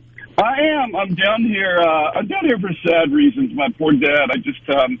 I am. I'm down here. I'm down here for sad reasons. My poor dad. I just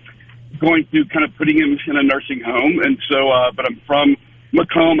going through kind of putting him in a nursing home. And so, but I'm from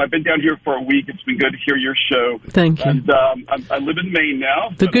Macomb. I've been down here for a week. It's been good to hear your show. Thank you. And I live in Maine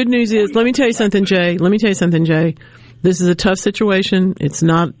now. The good news is, let me tell you something, Jay. This is a tough situation. It's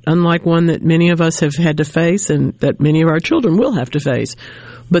not unlike one that many of us have had to face and that many of our children will have to face.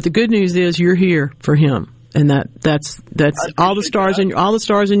 But the good news is you're here for him. And that's all the stars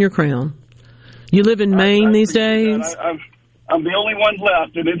in your crown. You live in Maine these days? I'm the only one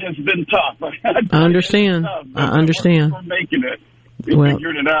left, and it has been tough. I understand. We're making it. We're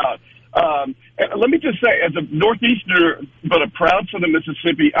figuring it out. And let me just say, as a Northeasterner, but a proud son of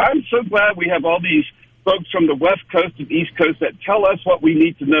Mississippi, I'm so glad we have all these folks from the West Coast and East Coast that tell us what we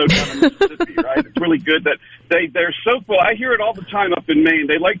need to know down in Mississippi, right? It's really good that they're so cool. I hear it all the time up in Maine.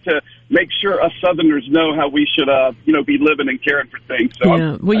 They like to make sure us Southerners know how we should, be living and caring for things. So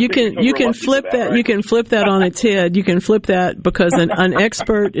yeah. Well, you can flip that. Right? You can flip that on its head. You can flip that because an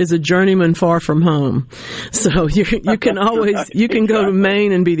expert is a journeyman far from home. So you can always go to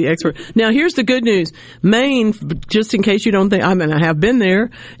Maine and be the expert. Now, here's the good news. Maine, just in case you don't think, I have been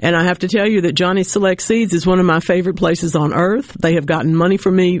there, and I have to tell you that Johnny Select Seeds is one of my favorite places on earth. They have gotten money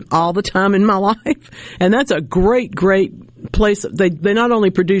from me all the time in my life, and that's a great place. They not only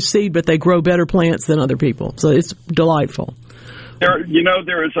produce seed, but they grow better plants than other people. So it's delightful. There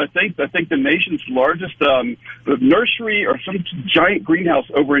is, I think the nation's largest nursery or some giant greenhouse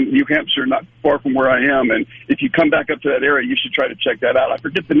over in New Hampshire, not far from where I am. And if you come back up to that area, you should try to check that out. I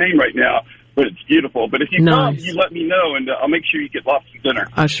forget the name right now, but it's beautiful. But if you come, you let me know, and I'll make sure you get lots of dinner.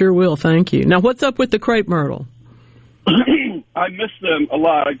 I sure will. Thank you. Now, what's up with the crepe myrtle? I miss them a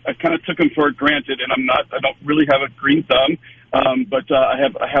lot. I kind of took them for granted, and I don't really have a green thumb. But I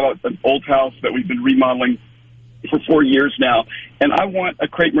have an old house that we've been remodeling for 4 years now, and I want a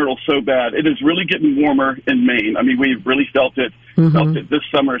crepe myrtle so bad. It is really getting warmer in Maine. I mean, we've really felt it this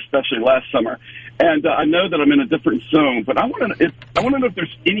summer, especially last summer. And I know that I'm in a different zone, but I want to know if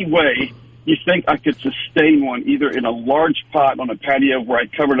there's any way you think I could sustain one, either in a large pot on a patio where I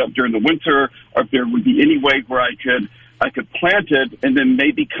cover it up during the winter, or if there would be any way where I could plant it and then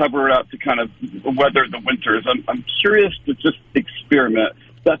maybe cover it up to kind of weather the winters. I'm curious to just experiment.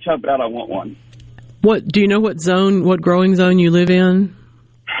 That's how bad I want one. Do you know what growing zone you live in?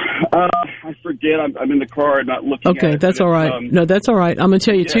 I forget. I'm in the car, not looking at it. Okay, that's all right. No, that's all right. I'm going to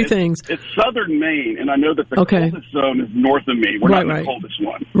tell you two things. It's southern Maine, and I know that the coldest zone is north of me. We're not in the coldest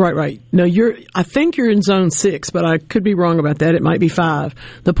one. Right. No, I think you're in zone 6, but I could be wrong about that. It might be 5.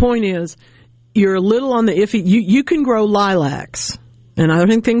 The point is, you're a little on the iffy. You can grow lilacs. And I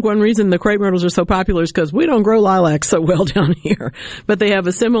think one reason the crepe myrtles are so popular is because we don't grow lilacs so well down here. But they have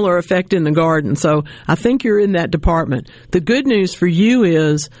a similar effect in the garden. So I think you're in that department. The good news for you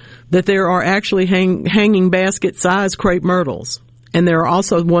is that there are actually hanging basket-sized crepe myrtles. And there are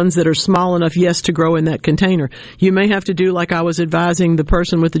also ones that are small enough, to grow in that container. You may have to do like I was advising the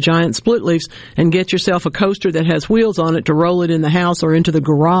person with the giant split leaves and get yourself a coaster that has wheels on it to roll it in the house or into the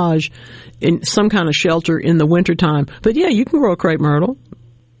garage in some kind of shelter in the wintertime. But yeah, you can grow a crepe myrtle.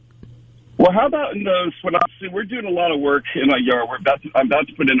 Well, how about in those, we're doing a lot of work in my yard. I'm about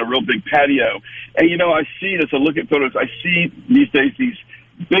to put in a real big patio. And, I see, as I look at photos, I see these days these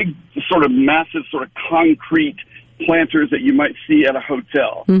big sort of massive sort of concrete planters that you might see at a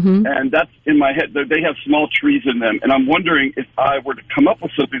hotel. Mm-hmm. And that's in my head. They have small trees in them. And I'm wondering if I were to come up with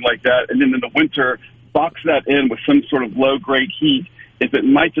something like that and then in the winter box that in with some sort of low-grade heat, if it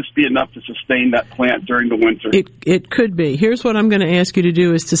might just be enough to sustain that plant during the winter. It could be. Here's what I'm going to ask you to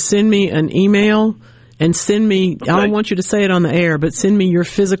do is to send me an email and send me, I don't want you to say it on the air, but send me your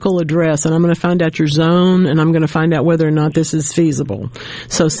physical address, and I'm going to find out your zone, and I'm going to find out whether or not this is feasible.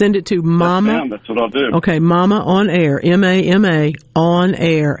 So send it to Mama. That's what I'll do. Okay, Mama on air, MAMA on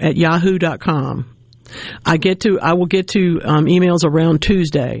air at yahoo.com. I will get to emails around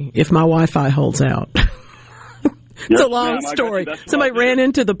Tuesday if my Wi-Fi holds out. It's a long story. Somebody ran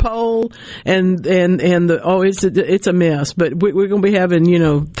into the pole, it's a mess. But we're going to be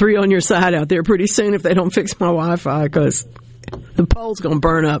having 3 on your side out there pretty soon if they don't fix my Wi-Fi because the pole's going to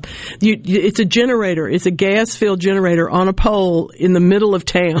burn up. It's a generator. It's a gas-filled generator on a pole in the middle of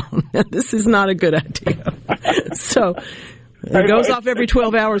town. This is not a good idea. So. It goes off every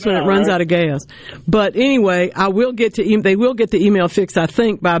 12 hours when it runs out of gas. But anyway, they will get the email fixed, I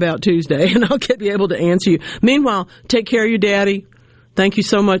think, by about Tuesday, and I'll be able to answer you. Meanwhile, take care of your daddy. Thank you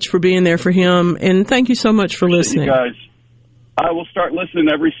so much for being there for him, and thank you so much for listening. You guys. I will start listening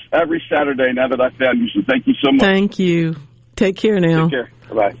every Saturday now that I found you, so thank you so much. Thank you. Take care now. Take care.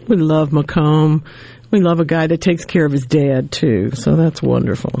 Bye-bye. We love Macomb. We love a guy that takes care of his dad, too, so that's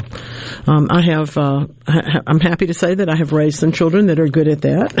wonderful. I'm happy to say that I have raised some children that are good at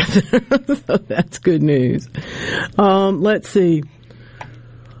that. So that's good news. Let's see.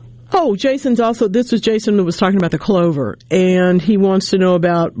 Oh, this was Jason who was talking about the clover, and he wants to know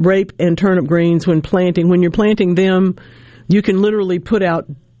about rape and turnip greens when planting. When you're planting them, you can literally put out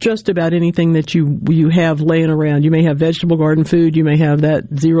just about anything that you have laying around. You may have vegetable garden food, you may have that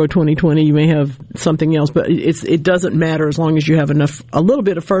 0-20-20, you may have something else, but it doesn't matter as long as you have a little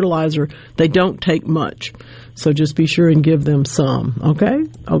bit of fertilizer. They don't take much. So just be sure and give them some, okay?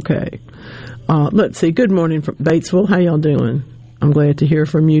 Okay. Let's see. Good morning from Batesville. How y'all doing? I'm glad to hear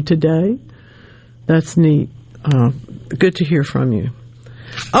from you today. That's neat. Good to hear from you.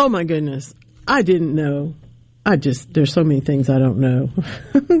 Oh, my goodness. I didn't know. There's so many things I don't know.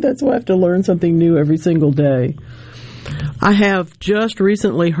 That's why I have to learn something new every single day. I have just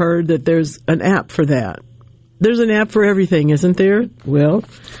recently heard that there's an app for that. There's an app for everything, isn't there? Well,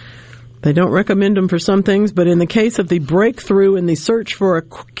 they don't recommend them for some things, but in the case of the breakthrough in the search for a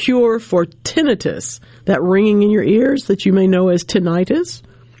cure for tinnitus, that ringing in your ears that you may know as tinnitus,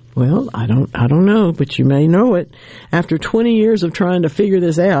 well, I don't know, but you may know it. After 20 years of trying to figure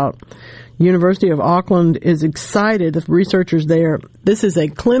this out, University of Auckland is excited, the researchers there. This is a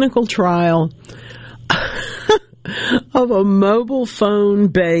clinical trial of a mobile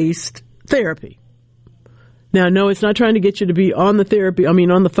phone-based therapy. Now, no, it's not trying to get you to be on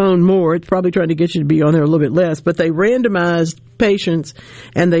the phone more. It's probably trying to get you to be on there a little bit less. But they randomized patients,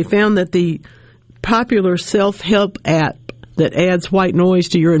 and they found that the popular self-help app that adds white noise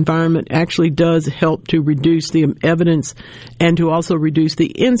to your environment actually does help to reduce the evidence and to also reduce the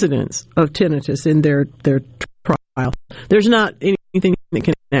incidence of tinnitus in their trial. There's not anything that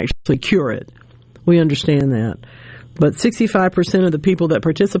can actually cure it. We understand that. But 65% of the people that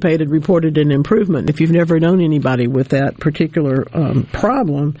participated reported an improvement. If you've never known anybody with that particular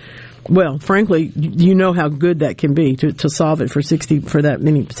problem, well, frankly, you know how good that can be to solve it for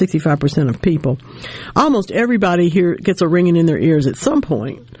 65% of people. Almost everybody here gets a ringing in their ears at some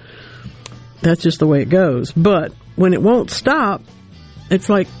point. That's just the way it goes. But when it won't stop, it's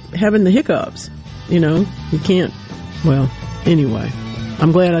like having the hiccups. You know, you can't. Well, anyway,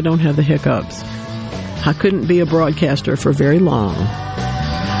 I'm glad I don't have the hiccups. I couldn't be a broadcaster for very long.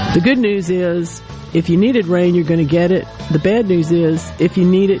 The good news is, if you needed rain, you're going to get it. The bad news is, if you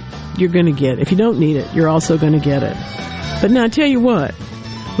need it, you're going to get it. If you don't need it, you're also going to get it. But now, I tell you what,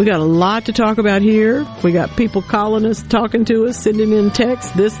 we got a lot to talk about here. We got people calling us, talking to us, sending in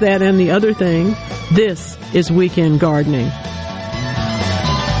texts, this, that, and the other thing. This is Weekend Gardening.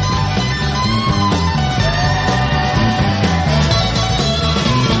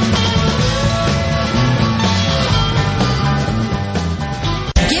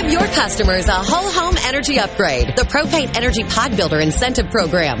 Customers a whole home energy upgrade. The Propane Energy Pod Builder Incentive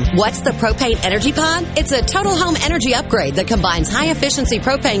Program. What's the Propane Energy Pod? It's a total home energy upgrade that combines high-efficiency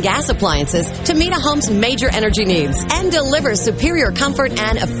propane gas appliances to meet a home's major energy needs and delivers superior comfort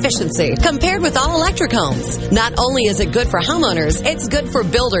and efficiency compared with all-electric homes. Not only is it good for homeowners, it's good for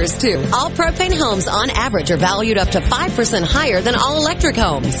builders, too. All propane homes, on average, are valued up to 5% higher than all-electric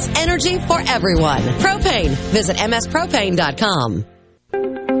homes. Energy for everyone. Propane. Visit mspropane.com.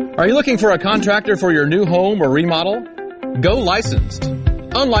 Are you looking for a contractor for your new home or remodel? Go licensed.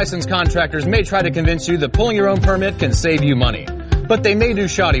 Unlicensed contractors may try to convince you that pulling your own permit can save you money, but they may do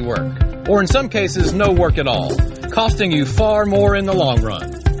shoddy work, or in some cases, no work at all, costing you far more in the long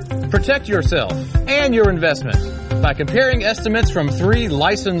run. Protect yourself and your investment by comparing estimates from 3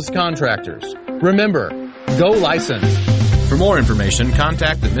 licensed contractors. Remember, go licensed. For more information,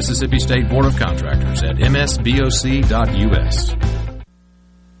 contact the Mississippi State Board of Contractors at msboc.us.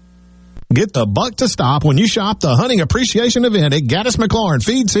 Get the buck to stop when you shop the hunting appreciation event at Gaddis McLaurin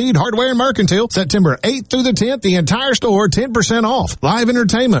Feed, Seed, Hardware, and Mercantile, September 8th through the 10th. The entire store 10% off. Live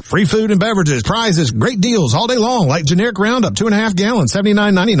entertainment, free food and beverages, prizes, great deals all day long. Like generic Roundup 2.5 gallons,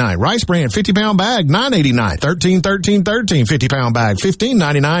 $79.99. Rice Bran 50-pound bag, $9.89. 13 50-pound bag,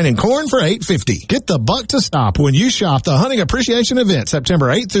 $15.99, and corn for $8.50. Get the buck to stop when you shop the hunting appreciation event, September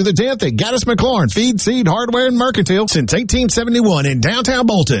 8th through the 10th at Gaddis McLaurin Feed, Seed, Hardware, and Mercantile since 1871 in downtown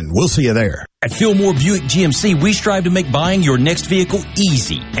Bolton. We'll see you there. At Fillmore Buick GMC, we strive to make buying your next vehicle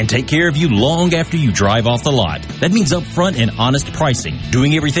easy and take care of you long after you drive off the lot. That means upfront and honest pricing,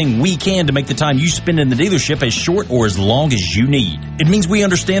 doing everything we can to make the time you spend in the dealership as short or as long as you need. It means we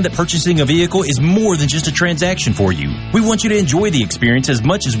understand that purchasing a vehicle is more than just a transaction for you. We want you to enjoy the experience as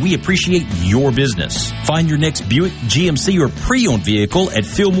much as we appreciate your business. Find your next Buick, GMC, or pre-owned vehicle at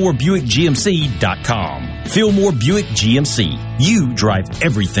FillmoreBuickGMC.com. Fillmore Buick GMC. You drive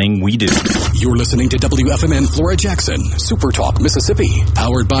everything we do. You're listening to WFMN Flora Jackson, Super Talk, Mississippi,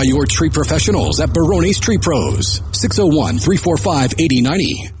 powered by your tree professionals at Barone's Tree Pros,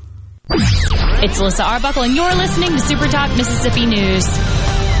 601-345-8090. It's Alyssa Arbuckle, and you're listening to Super Talk Mississippi News.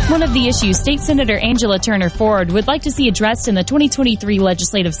 One of the issues State Senator Angela Turner Ford would like to see addressed in the 2023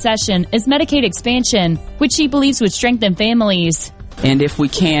 legislative session is Medicaid expansion, which she believes would strengthen families. And if we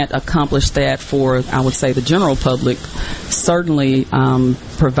can't accomplish that for, I would say, the general public, certainly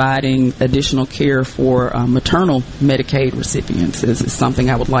providing additional care for maternal Medicaid recipients is something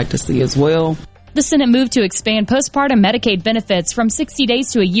I would like to see as well. The Senate moved to expand postpartum Medicaid benefits from 60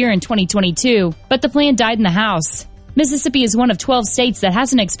 days to a year in 2022, but the plan died in the House. Mississippi is one of 12 states that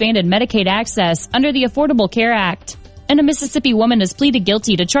hasn't expanded Medicaid access under the Affordable Care Act. And a Mississippi woman has pleaded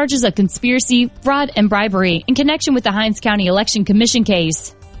guilty to charges of conspiracy, fraud, and bribery in connection with the Hinds County Election Commission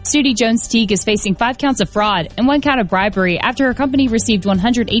case. Sudie Jones-Teague is facing 5 counts of fraud and 1 count of bribery after her company received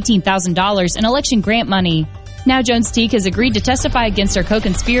 $118,000 in election grant money. Now Jones-Teague has agreed to testify against her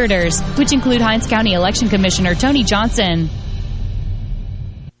co-conspirators, which include Hinds County Election Commissioner Tony Johnson.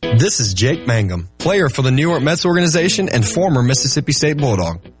 This is Jake Mangum, player for the New York Mets organization and former Mississippi State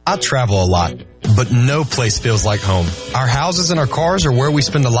Bulldog. I travel a lot, but no place feels like home. Our houses and our cars are where we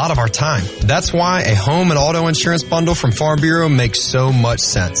spend a lot of our time. That's why a home and auto insurance bundle from Farm Bureau makes so much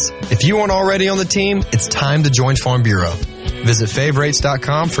sense. If you aren't already on the team, it's time to join Farm Bureau. Visit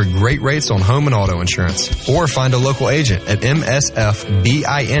favrates.com for great rates on home and auto insurance, or find a local agent at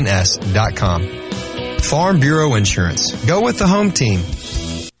msfbins.com. Farm Bureau Insurance. Go with the home team.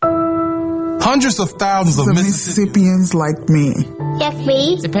 Hundreds of thousands of Mississippians like me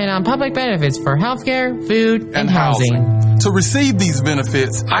depend on public benefits for healthcare, food, and housing. To receive these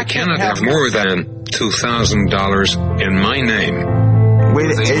benefits, I cannot have more than $2,000 in my name.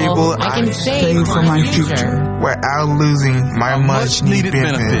 With Able, I can save for my future without losing my much-needed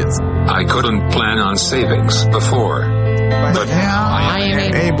benefits. I couldn't plan on savings before, but now I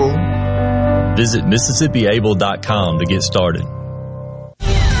am able. Visit MississippiAble.com to get started.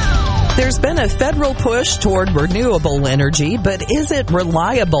 There's been a federal push toward renewable energy, but is it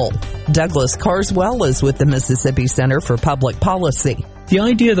reliable? Douglas Carswell is with the Mississippi Center for Public Policy. The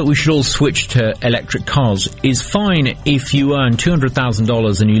idea that we should all switch to electric cars is fine if you earn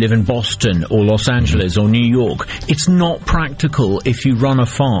 $200,000 and you live in Boston or Los Angeles or New York. It's not practical if you run a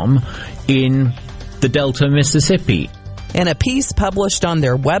farm in the Delta, Mississippi. In a piece published on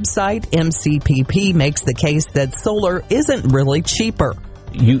their website, MCPP makes the case that solar isn't really cheaper.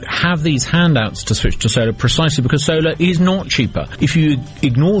 You have these handouts to switch to solar precisely because solar is not cheaper. If you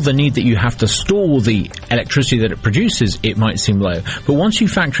ignore the need that you have to store the electricity that it produces, it might seem low. But once you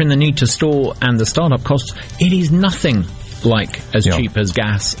factor in the need to store and the startup costs, it is nothing like as cheap as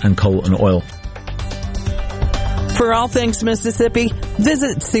gas and coal and oil. For all things Mississippi,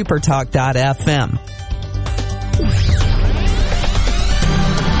 visit supertalk.fm.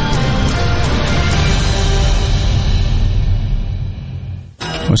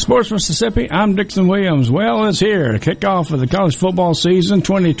 With Sports Mississippi, I'm Dixon Williams. Well, it's here to kick off of the college football season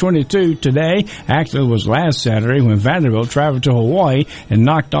 2022 today. Actually, it was last Saturday when Vanderbilt traveled to Hawaii and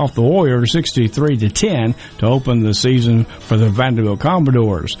knocked off the Warriors 63-10 to open the season for the Vanderbilt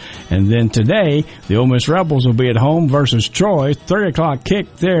Commodores. And then today, the Ole Miss Rebels will be at home versus Troy. 3 o'clock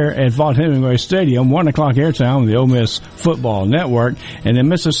kick there at Vaught-Hemingway Stadium. 1 o'clock airtime on the Ole Miss Football Network. And then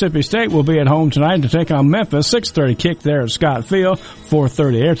Mississippi State will be at home tonight to take on Memphis. 6:30 kick there at Scott Field.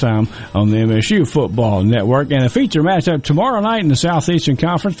 4:30 airtime on the MSU Football Network. And a feature matchup tomorrow night in the Southeastern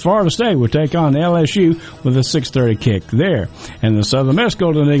Conference. Florida State will take on LSU with a 6:30 kick there. And the Southern Miss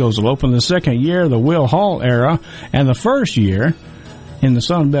Golden Eagles will open the second year of the Will Hall era and the first year in the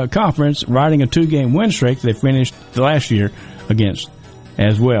Sun Belt Conference, riding a 2-game win streak they finished the last year against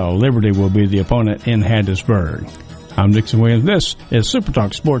as well. Liberty will be the opponent in Hattiesburg. I'm Dixon Williams. This is Super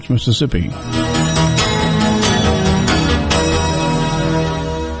Talk Sports Mississippi.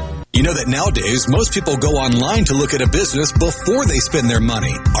 You know that nowadays, most people go online to look at a business before they spend their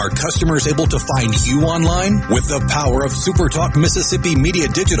money. Are customers able to find you online? With the power of SuperTalk Mississippi Media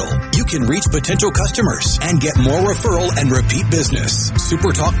Digital, you can reach potential customers and get more referral and repeat business.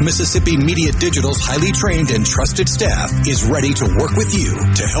 SuperTalk Mississippi Media Digital's highly trained and trusted staff is ready to work with you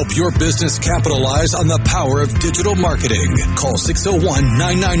to help your business capitalize on the power of digital marketing. Call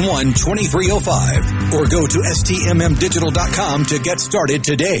 601-991-2305 or go to stmmdigital.com to get started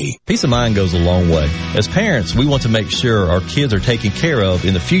today. Peace of mind goes a long way. As parents, we want to make sure our kids are taken care of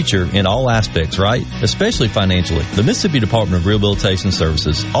in the future in all aspects, right? Especially financially. The Mississippi Department of Rehabilitation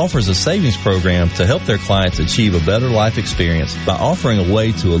Services offers a savings program to help their clients achieve a better life experience by offering a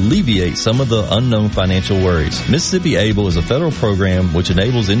way to alleviate some of the unknown financial worries. Mississippi Able is a federal program which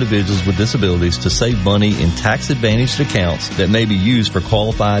enables individuals with disabilities to save money in tax-advantaged accounts that may be used for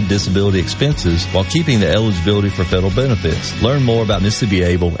qualified disability expenses while keeping the eligibility for federal benefits. Learn more about Mississippi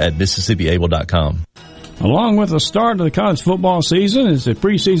Able at MississippiAble.com. Along with the start of the college football season is the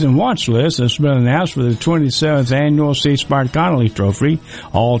preseason watch list that's been announced for the 27th annual C. Spart Connolly Trophy.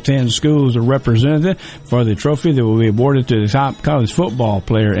 All 10 schools are represented for the trophy that will be awarded to the top college football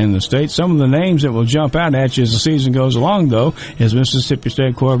player in the state. Some of the names that will jump out at you as the season goes along, though, is Mississippi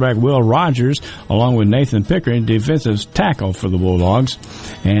State quarterback Will Rogers, along with Nathan Pickering, defensive tackle for the Bulldogs.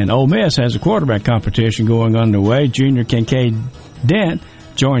 And Ole Miss has a quarterback competition going underway. Junior Kincaid Dent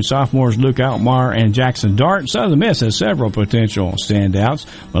joined sophomores Luke Altmaier and Jackson Dart. Southern Miss has several potential standouts.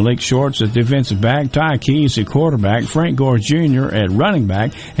 Malik Shorts at defensive back, Ty Keys at quarterback, Frank Gore Jr. at running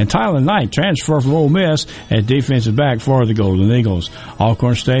back, and Tyler Knight, transfer from Ole Miss, at defensive back for the Golden Eagles.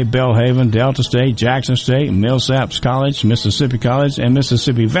 Alcorn State, Belhaven, Delta State, Jackson State, Millsaps College, Mississippi College, and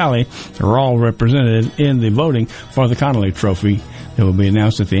Mississippi Valley are all represented in the voting for the Connolly Trophy that will be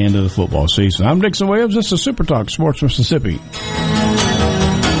announced at the end of the football season. I'm Dixon Williams. This is Super Talk Sports Mississippi.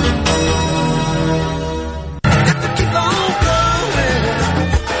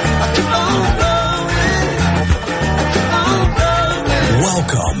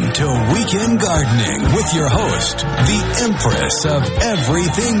 Welcome to Weekend Gardening with your host, the Empress of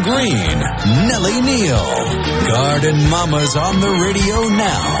Everything Green, Nellie Neal. Garden Mama's on the radio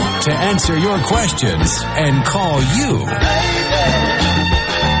now to answer your questions and call you.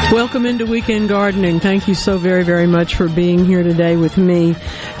 Welcome into Weekend Gardening. Thank you so very, very much for being here today with me.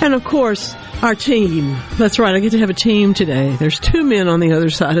 And, of course, our team. That's right, I get to have a team today. There's two men on the other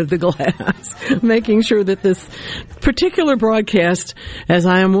side of the glass, making sure that this particular broadcast, as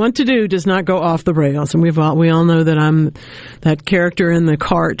I am wont to do, does not go off the rails. And we all know that I'm that character in the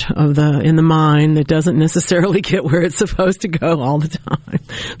cart in the mine that doesn't necessarily get where it's supposed to go all the time.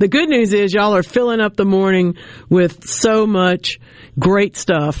 The good news is y'all are filling up the morning with so much great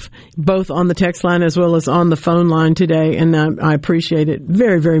stuff, both on the text line as well as on the phone line today, and I appreciate it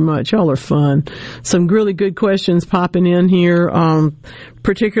very, very much. Y'all are fun. Some really good questions popping in here,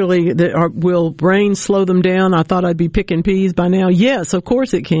 particularly will rain slow them down? I thought I'd be picking peas by now. Yes, of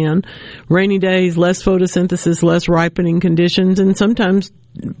course it can. Rainy days, less photosynthesis, less ripening conditions, and sometimes,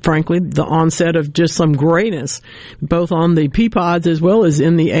 frankly, the onset of just some grayness, both on the pea pods as well as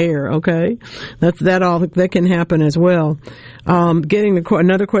in the air. Okay, that can happen as well. Getting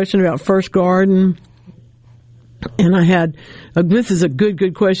another question about first garden. And I had, this is a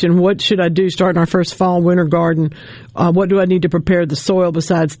good question. What should I do starting our first fall winter garden? What do I need to prepare the soil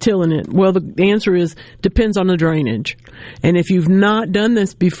besides tilling it? Well, the answer is depends on the drainage. And if you've not done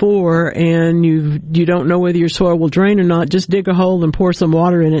this before and you don't know whether your soil will drain or not, just dig a hole and pour some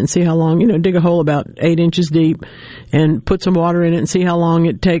water in it and see how long, dig a hole about 8 inches deep and put some water in it and see how long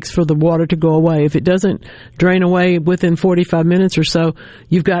it takes for the water to go away. If it doesn't drain away within 45 minutes or so,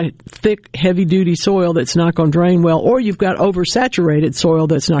 you've got thick, heavy-duty soil that's not going to drain well, or you've got oversaturated soil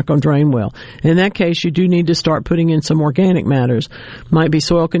that's not going to drain well. In that case, you do need to start putting in some organic matters. Might be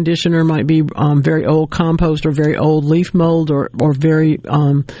soil conditioner, might be very old compost or very old leaf mold or very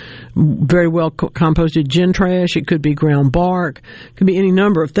well composted gin trash. It could be ground bark. It could be any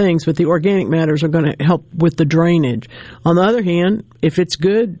number of things, but the organic matters are going to help with the drainage. On the other hand, if it's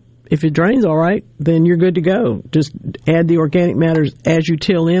good, if it drains all right, then you're good to go. Just add the organic matters as you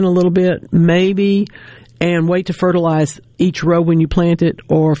till in a little bit, maybe, and wait to fertilize each row when you plant it,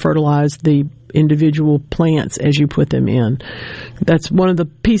 or fertilize the individual plants as you put them in. That's one of the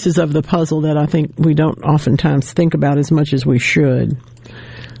pieces of the puzzle that I think we don't oftentimes think about as much as we should,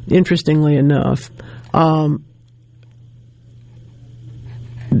 interestingly enough.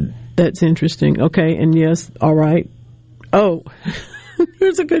 That's interesting. Okay, and yes, all right. Oh,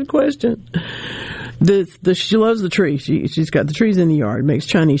 here's a good question. She loves the tree. She's got the trees in the yard, makes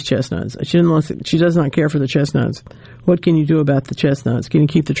Chinese chestnuts. She does not care for the chestnuts. What can you do about the chestnuts? Can you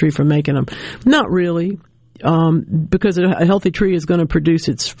keep the tree from making them? Not really, because a healthy tree is going to produce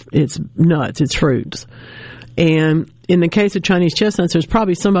its nuts, its fruits. And in the case of Chinese chestnuts, there's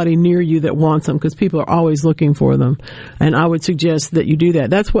probably somebody near you that wants them, because people are always looking for them. And I would suggest that you do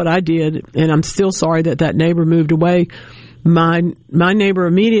that. That's what I did, and I'm still sorry that neighbor moved away. My neighbor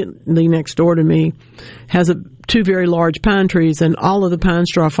immediately next door to me has two very large pine trees, and all of the pine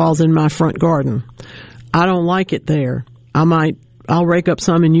straw falls in my front garden. I don't like it there. I might I'll rake up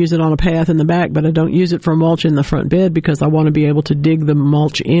some and use it on a path in the back, but I don't use it for mulch in the front bed because I want to be able to dig the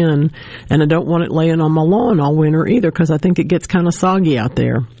mulch in, and I don't want it laying on my lawn all winter either because I think it gets kind of soggy out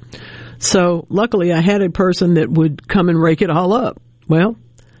there. So luckily I had a person that would come and rake it all up. Well,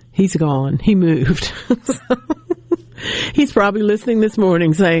 he's gone. He moved. He's probably listening this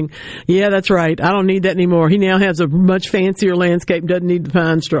morning saying, yeah, that's right. I don't need that anymore. He now has a much fancier landscape, doesn't need the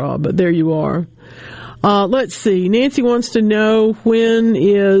pine straw, but there you are. Let's see. Nancy wants to know when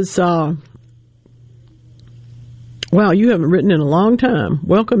is, wow, you haven't written in a long time.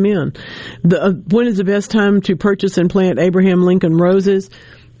 Welcome in. When is the best time to purchase and plant Abraham Lincoln roses?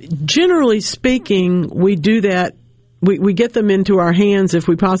 Generally speaking, we do that. We get them into our hands if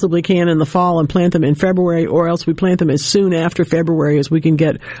we possibly can in the fall and plant them in February, or else we plant them as soon after February as we can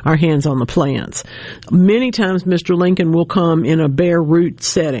get our hands on the plants. Many times Mr. Lincoln will come in a bare root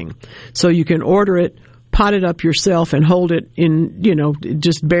setting. So you can order it, pot it up yourself, and hold it in,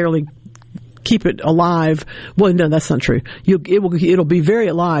 just barely keep it alive. Well, no, that's not true. It'll be very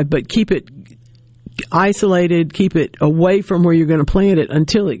alive, but keep it isolated, keep it away from where you're going to plant it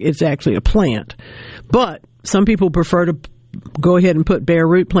until it's actually a plant. But some people prefer to go ahead and put bare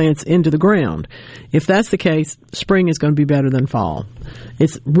root plants into the ground. If that's the case, spring is going to be better than fall.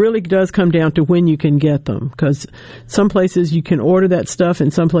 It really does come down to when you can get them, because some places you can order that stuff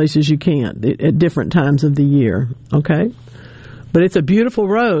and some places you can't at different times of the year. Okay? But it's a beautiful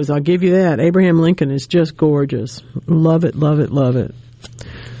rose. I'll give you that. Abraham Lincoln is just gorgeous. Love it, love it, love it.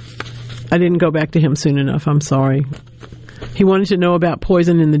 I didn't go back to him soon enough. I'm sorry. He wanted to know about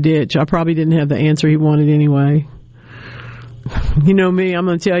poison in the ditch. I probably didn't have the answer he wanted anyway. You know me, I'm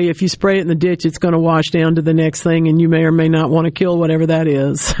going to tell you, if you spray it in the ditch, it's going to wash down to the next thing, and you may or may not want to kill whatever that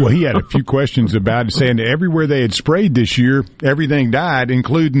is. Well, he had a few questions about it, saying that everywhere they had sprayed this year, everything died,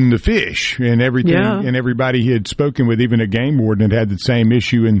 including the fish and everything. Yeah. And everybody he had spoken with, even a game warden, had the same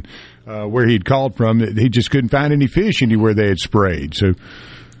issue in where he'd called from, that he just couldn't find any fish anywhere they had sprayed. So,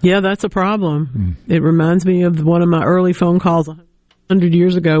 yeah, that's a problem. It reminds me of one of my early phone calls 100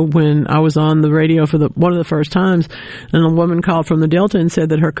 years ago when I was on the radio for one of the first times, and a woman called from the Delta and said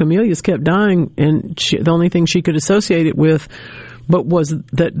that her camellias kept dying, and the only thing she could associate it with was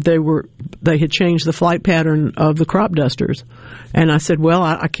that they had changed the flight pattern of the crop dusters. And I said, well,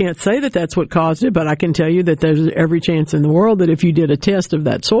 I can't say that that's what caused it, but I can tell you that there's every chance in the world that if you did a test of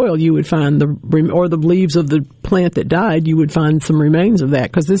that soil, you would find the leaves of the plant that died, you would find some remains of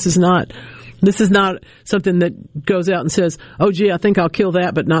that, because this is not something that goes out and says, oh, gee, I think I'll kill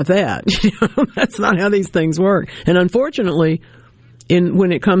that, but not that. That's not how these things work. And unfortunately,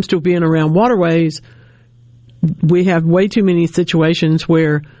 when it comes to being around waterways, we have way too many situations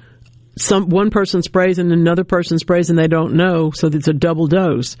where one person sprays and another person sprays and they don't know, so it's a double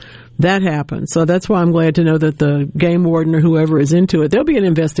dose. That happens. So that's why I'm glad to know that the game warden or whoever is into it, there'll be an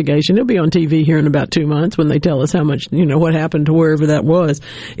investigation. It'll be on TV here in about 2 months when they tell us how much, what happened to wherever that was.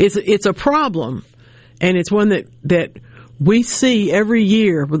 It's a problem, and it's one that we see every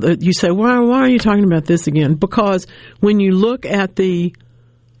year. You say, why are you talking about this again? Because when you look at the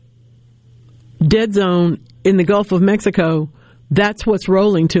dead zone in the Gulf of Mexico, that's what's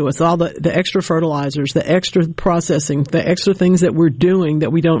rolling to us, all the extra fertilizers, the extra processing, the extra things that we're doing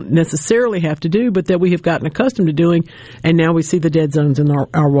that we don't necessarily have to do, but that we have gotten accustomed to doing, and now we see the dead zones in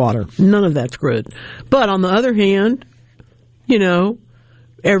our water. None of that's good. But on the other hand,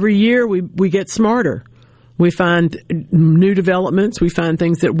 every year we get smarter. We find new developments. We find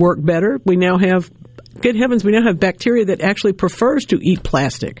things that work better. We now have, good heavens, we now have bacteria that actually prefers to eat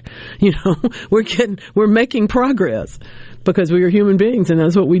plastic. We're making progress because we are human beings, and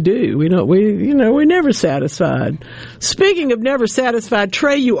that's what we do. We're never satisfied. Speaking of never satisfied,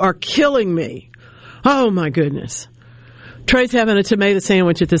 Trey, you are killing me. Oh my goodness. Trey's having a tomato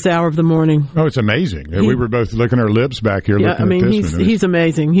sandwich at this hour of the morning. Oh, it's amazing. We were both licking our lips back here looking at this. He's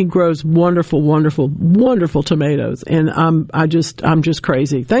amazing. He grows wonderful, wonderful, wonderful tomatoes, and I'm just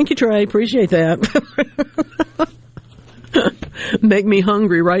crazy. Thank you, Trey. Appreciate that. Make me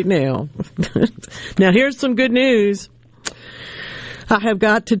hungry right now. Now, here's some good news. I have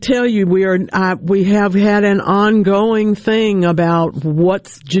got to tell you, we have had an ongoing thing about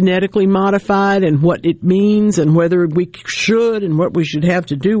what's genetically modified and what it means and whether we should and what we should have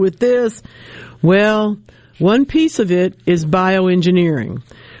to do with this. Well, one piece of it is bioengineering.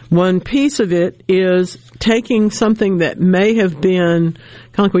 One piece of it is taking something that may have been,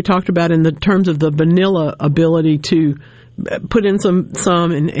 kind of like we talked about in the terms of the vanilla ability to put in some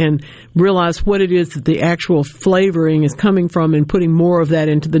and realize what it is that the actual flavoring is coming from, and putting more of that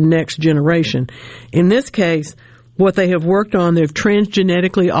into the next generation. In this case, what they have worked on, they've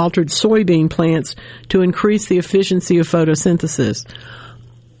transgenetically altered soybean plants to increase the efficiency of photosynthesis.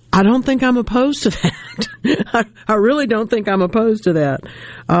 I don't think I'm opposed to that. I really don't think I'm opposed to that.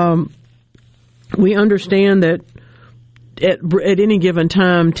 We understand that at any given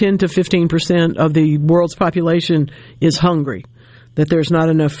time, 10 to 15% of the world's population is hungry, that there's not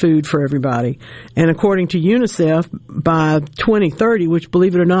enough food for everybody. And according to UNICEF, by 2030, which,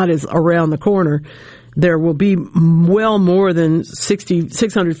 believe it or not, is around the corner, there will be well more than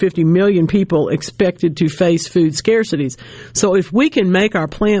 650 million people expected to face food scarcities. So if we can make our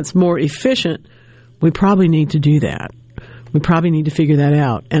plants more efficient, we probably need to do that. We probably need to figure that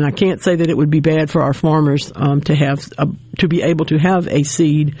out. And I can't say that it would be bad for our farmers to be able to have a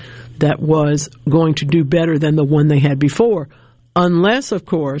seed that was going to do better than the one they had before. Unless, of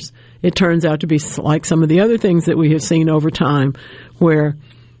course, it turns out to be like some of the other things that we have seen over time, where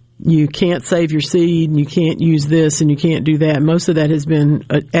you can't save your seed and you can't use this and you can't do that. Most of that has been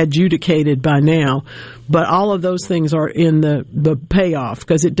adjudicated by now. But all of those things are in the payoff,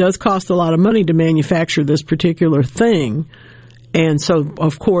 because it does cost a lot of money to manufacture this particular thing. And so,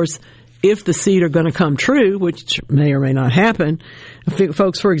 of course, if the seed are going to come true, which may or may not happen,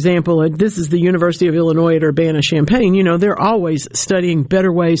 folks, for example, this is the University of Illinois at Urbana-Champaign. You know, they're always studying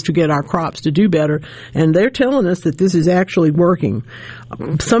better ways to get our crops to do better, and they're telling us that this is actually working.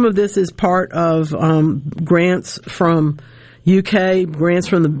 Some of this is part of grants from UK, grants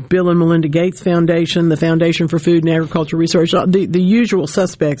from the Bill and Melinda Gates Foundation, the Foundation for Food and Agriculture Research, the usual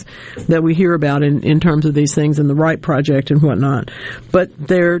suspects that we hear about in terms of these things, and the Wright Project and whatnot. But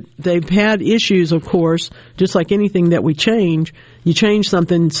they've had issues, of course, just like anything that we change. You change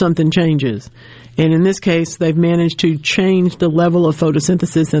something, something changes. And in this case, they've managed to change the level of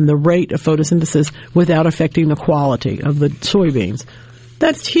photosynthesis and the rate of photosynthesis without affecting the quality of the soybeans.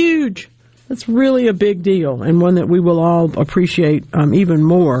 That's huge. That's really a big deal, and one that we will all appreciate even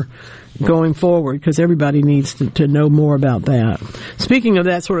more going forward, because everybody needs to know more about that. Speaking of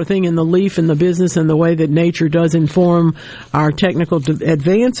that sort of thing in the leaf and the business and the way that nature does inform our technical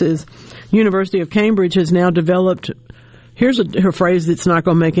advances, University of Cambridge has now developed, here's a phrase that's not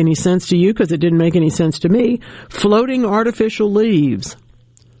going to make any sense to you because it didn't make any sense to me, floating artificial leaves.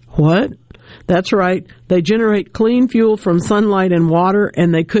 What? That's right. They generate clean fuel from sunlight and water,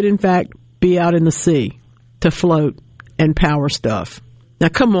 and they could, in fact, be out in the sea to float and power stuff. Now,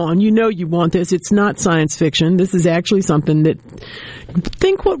 come on, you know you want this. It's not science fiction. This is actually something that,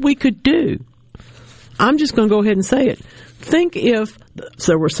 think what we could do. I'm just going to go ahead and say it. Think if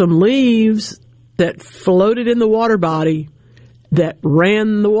there were some leaves that floated in the water body that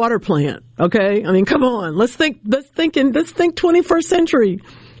ran the water plant. Okay? I mean, come on. Let's think 21st century.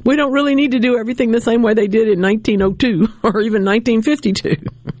 We don't really need to do everything the same way they did in 1902 or even 1952.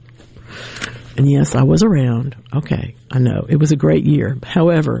 And yes, I was around. Okay, I know. It was a great year.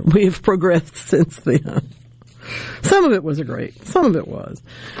 However, we have progressed since then. Some of it was some of it was.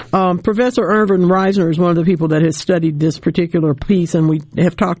 Professor Irvin Reisner is one of the people that has studied this particular piece, and we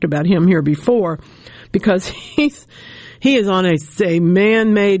have talked about him here before, because he is on a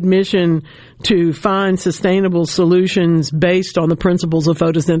man-made mission to find sustainable solutions based on the principles of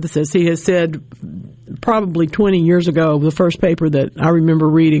photosynthesis. He has said probably 20 years ago, the first paper that I remember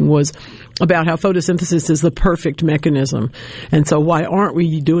reading was about how photosynthesis is the perfect mechanism. And so why aren't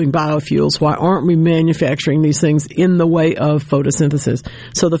we doing biofuels? Why aren't we manufacturing these things in the way of photosynthesis?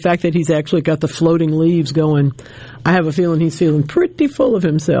 So the fact that he's actually got the floating leaves going, I have a feeling he's feeling pretty full of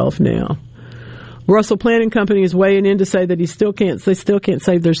himself now. Russell Planting Company is weighing in to say that they still can't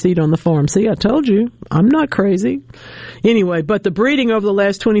save their seed on the farm. See, I told you, I'm not crazy. Anyway, but the breeding over the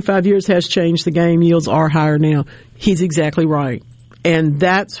last 25 years has changed the game. Yields are higher now. He's exactly right. And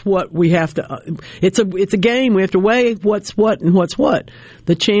that's what we have to, it's a game. We have to weigh what's what and what's what.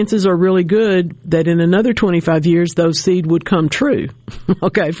 The chances are really good that in another 25 years, those seed would come true,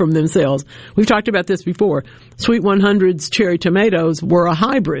 okay, from themselves. We've talked about this before. Sweet 100's cherry tomatoes were a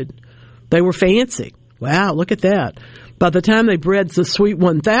hybrid. They were fancy. Wow, look at that. By the time they bred the Sweet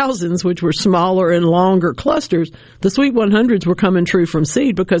 1000s, which were smaller and longer clusters, the Sweet 100s were coming true from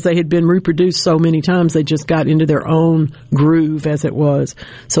seed because they had been reproduced so many times they just got into their own groove, as it was.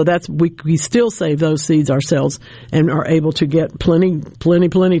 So that's we still save those seeds ourselves and are able to get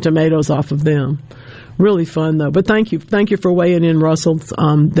plenty tomatoes off of them. Really fun, though. But thank you for weighing in, Russell.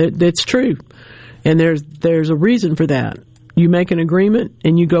 That's true, and there's a reason for that. You make an agreement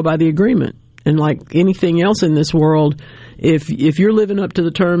and you go by the agreement. And like anything else in this world, if you're living up to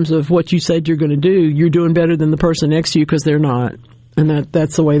the terms of what you said you're going to do, you're doing better than the person next to you because they're not. And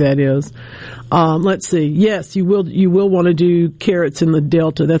that's the way that is. Let's see. Yes, you will want to do carrots in the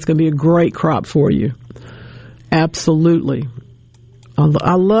Delta. That's going to be a great crop for you. Absolutely.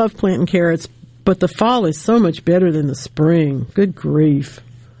 I love planting carrots, but the fall is so much better than the spring. Good grief.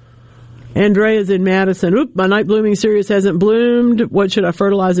 Andrea's in Madison. Oop, my night blooming cereus hasn't bloomed. What should I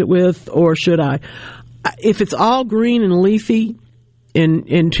fertilize it with, or should I? If it's all green and leafy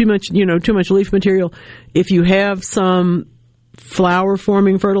and too much leaf material, if you have some flower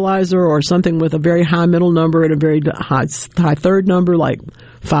forming fertilizer or something with a very high middle number and a very high third number, like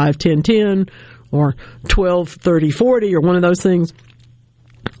 5, 10, 10 or 12, 30, 40 or one of those things,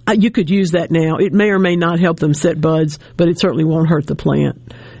 you could use that now. It may or may not help them set buds, but it certainly won't hurt the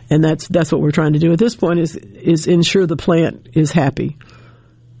plant. And that's what we're trying to do at this point is ensure the plant is happy,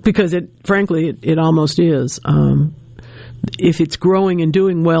 because frankly it almost is. If it's growing and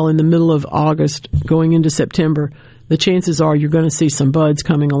doing well in the middle of August, going into September, the chances are you're going to see some buds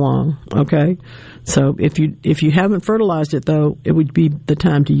coming along. Okay, so if you haven't fertilized it though, it would be the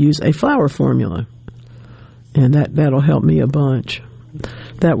time to use a flower formula, and that'll help me a bunch.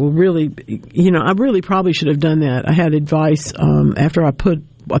 That will really, I really probably should have done that. I had advice after I put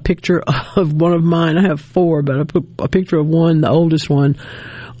a picture of one of mine. I have 4, but I put a picture of one, the oldest one,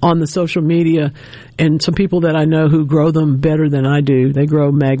 on the social media, and some people that I know who grow them better than I do. They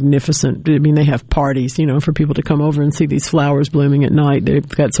grow magnificent. I mean, they have parties, for people to come over and see these flowers blooming at night. They've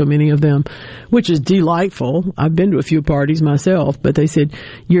got so many of them, which is delightful. I've been to a few parties myself, but they said,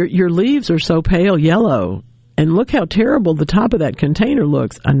 your leaves are so pale yellow. And look how terrible the top of that container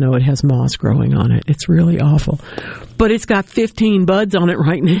looks. I know it has moss growing on it. It's really awful. But it's got 15 buds on it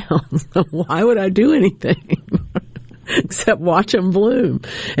right now. So why would I do anything except watch them bloom?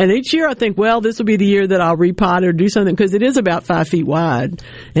 And each year I think, well, this will be the year that I'll repot or do something, because it is about 5 feet wide.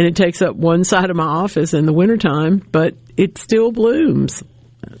 And it takes up one side of my office in the wintertime, but it still blooms.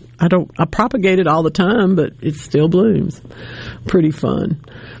 I propagate it all the time, but it still blooms. Pretty fun.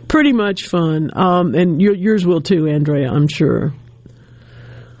 Pretty much fun. And yours will too, Andrea, I'm sure.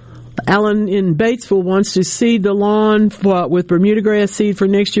 Alan in Batesville wants to seed the lawn with Bermuda grass seed for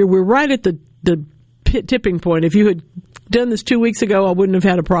next year. We're right at the tipping point. If you had done this 2 weeks ago, I wouldn't have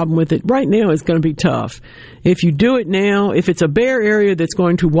had a problem with it. Right now, it's going to be tough. If you do it now, if it's a bare area that's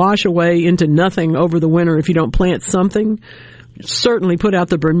going to wash away into nothing over the winter, if you don't plant something, certainly put out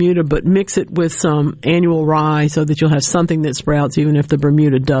the Bermuda, but mix it with some annual rye so that you'll have something that sprouts even if the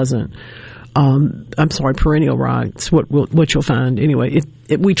Bermuda doesn't. Perennial rye. It's what you'll find. Anyway,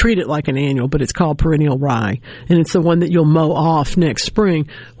 we treat it like an annual, but it's called perennial rye, and it's the one that you'll mow off next spring.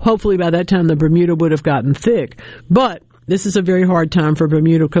 Hopefully by that time the Bermuda would have gotten thick, but this is a very hard time for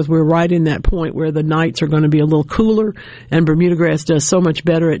Bermuda because we're right in that point where the nights are going to be a little cooler, and Bermuda grass does so much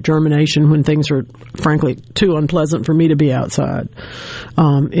better at germination when things are, frankly, too unpleasant for me to be outside.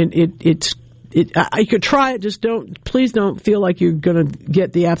 You could try it, just please don't feel like you're going to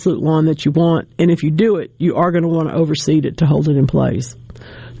get the absolute lawn that you want, and if you do it, you are going to want to overseed it to hold it in place.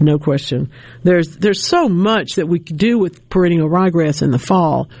 No question. There's so much that we could do with perennial ryegrass in the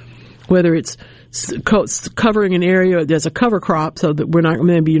fall, whether it's covering an area as a cover crop so that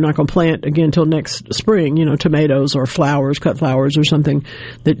maybe you're not going to plant again until next spring, tomatoes or flowers, cut flowers or something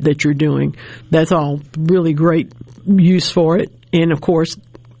that you're doing. That's all really great use for it. And of course,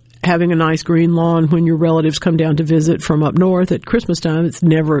 having a nice green lawn when your relatives come down to visit from up north at Christmas time, it's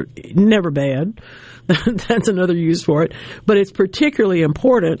never bad. That's another use for it. But it's particularly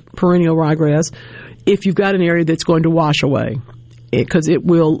important, perennial ryegrass, if you've got an area that's going to wash away, because it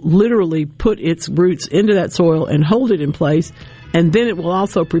will literally put its roots into that soil and hold it in place, and then it will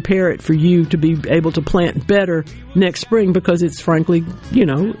also prepare it for you to be able to plant better next spring, because it's frankly,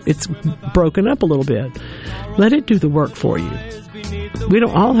 it's broken up a little bit. Let it do the work for you. We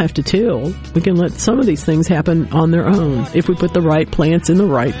don't all have to till. We can let some of these things happen on their own if we put the right plants in the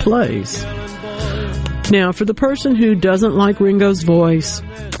right place. Now, for the person who doesn't like Ringo's voice,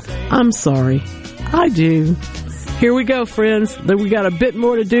 I'm sorry. I do. Here we go, friends. We got a bit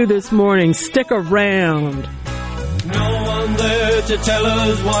more to do this morning. Stick around. No one there to tell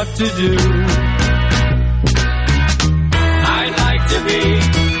us what to do. I'd like to be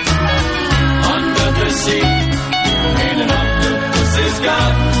under the sea in an octopus's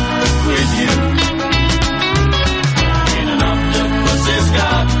garden with you. In an octopus's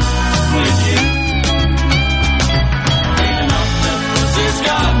garden with you. In an octopus's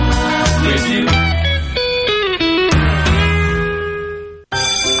garden with you.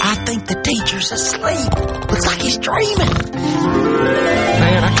 I think the teacher's asleep. Looks like he's dreaming.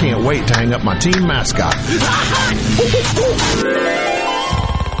 Man, I can't wait to hang up my team mascot.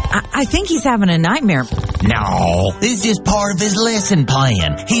 I think he's having a nightmare. No, this is just part of his lesson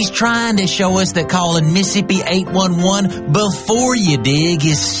plan. He's trying to show us that calling Mississippi 811 before you dig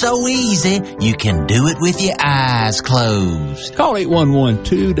is so easy, you can do it with your eyes closed. Call 811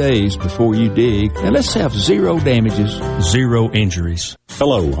 2 days before you dig, and let's have 0 damages, 0 injuries.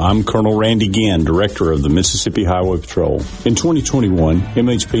 Hello, I'm Colonel Randy Ginn, Director of the Mississippi Highway Patrol. In 2021,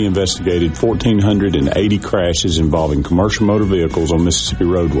 MHP investigated 1,480 crashes involving commercial motor vehicles on Mississippi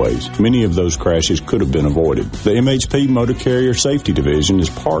roadways. Many of those crashes could have been avoided. The MHP Motor Carrier Safety Division is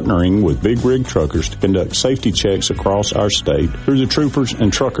partnering with big rig truckers to conduct safety checks across our state through the Troopers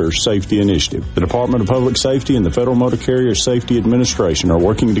and Truckers Safety Initiative. The Department of Public Safety and the Federal Motor Carrier Safety Administration are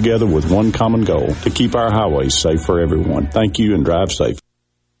working together with one common goal: to keep our highways safe for everyone. Thank you, and drive safe.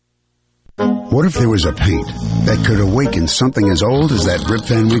 What if there was a paint that could awaken something as old as that Rip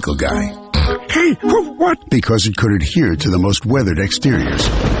Van Winkle guy? Hey, what? Because it could adhere to the most weathered exteriors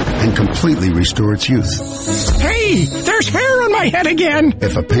and completely restore its youth. Hey, there's hair on my head again!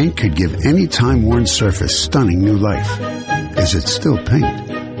 If a paint could give any time-worn surface stunning new life, is it still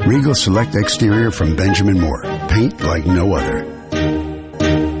paint? Regal Select Exterior from Benjamin Moore. Paint like no other.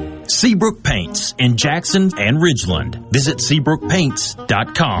 Seabrook Paints in Jackson and Ridgeland. Visit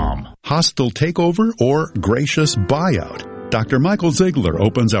SeabrookPaints.com. Hostile takeover or gracious buyout? Dr. Michael Ziegler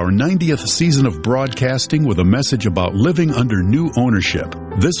opens our 90th season of broadcasting with a message about living under new ownership.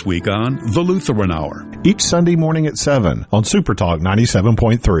 This week on The Lutheran Hour. Each Sunday morning at 7 on Super Talk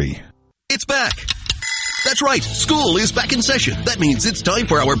 97.3. It's back. That's right, school is back in session. That means it's time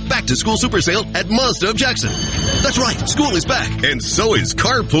for our back-to-school super sale at Mazda of Jackson. That's right, school is back, and so is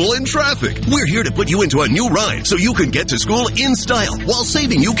carpool and traffic. We're here to put you into a new ride so you can get to school in style while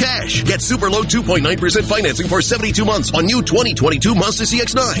saving you cash. Get super low 2.9% financing for 72 months on new 2022 Mazda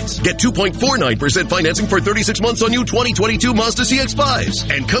CX-9s. Get 2.49% financing for 36 months on new 2022 Mazda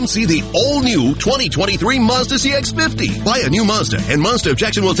CX-5s. And come see the all-new 2023 Mazda CX-50. Buy a new Mazda, and Mazda of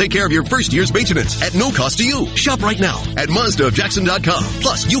Jackson will take care of your first year's maintenance at no cost to you. Shop right now at MazdaofJackson.com.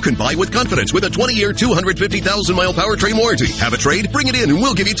 Plus, you can buy with confidence with a 20-year, 250,000-mile powertrain warranty. Have a trade? Bring it in and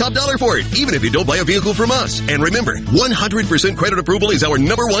we'll give you top dollar for it, even if you don't buy a vehicle from us. And remember, 100% credit approval is our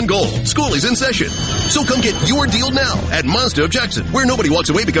number one goal. School is in session. So come get your deal now at Mazda of Jackson, where nobody walks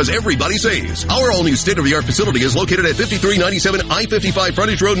away because everybody saves. Our all-new state-of-the-art facility is located at 5397 I-55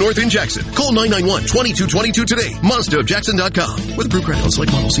 Frontage Road North in Jackson. Call 991-2222 today. MazdaofJackson.com. With approved credit on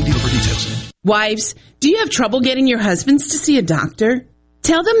select models. See dealer for details. Wives, do you have trouble getting your husbands to see a doctor?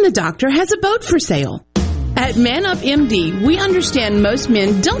 Tell them the doctor has a boat for sale. At Man Up MD, we understand most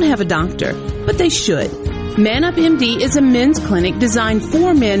men don't have a doctor, but they should. Man Up MD is a men's clinic designed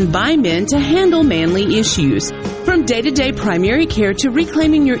for men by men to handle manly issues. From day-to-day primary care to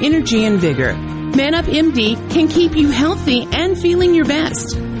reclaiming your energy and vigor, Man Up MD can keep you healthy and feeling your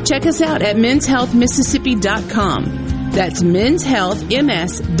best. Check us out at menshealthmississippi.com. That's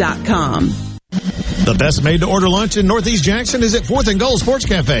menshealthms.com. The best made-to-order lunch in Northeast Jackson is at 4th and Gold Sports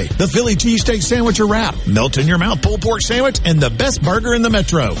Cafe. The Philly cheesesteak sandwich or wrap, melt-in-your-mouth pulled pork sandwich, and the best burger in the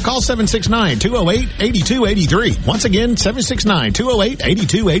metro. Call 769-208-8283. Once again,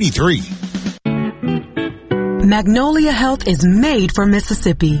 769-208-8283. Magnolia Health is made for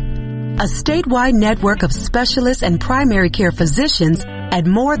Mississippi. A statewide network of specialists and primary care physicians at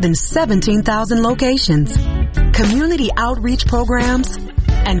more than 17,000 locations. Community outreach programs,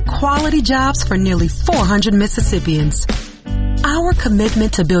 and quality jobs for nearly 400 Mississippians. Our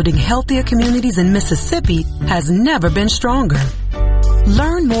commitment to building healthier communities in Mississippi has never been stronger.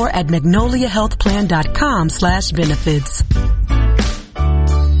 Learn more at magnoliahealthplan.com/benefits.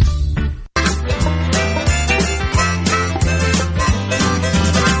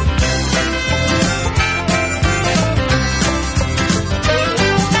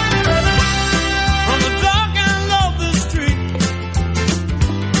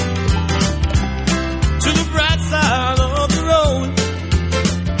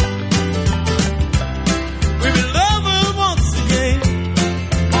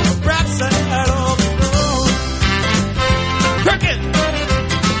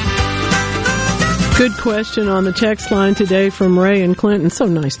 Good question on the text line today from Ray and Clinton. So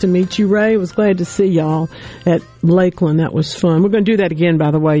nice to meet you, Ray. Was glad to see y'all at Lakeland. That was fun. We're going to do that again, by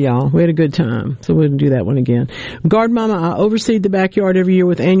the way, y'all. We had a good time, so we'll do that one again. Garden Mama, I overseed the backyard every year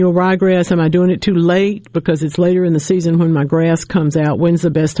with annual ryegrass. Am I doing it too late? Because it's later in the season when my grass comes out. When's the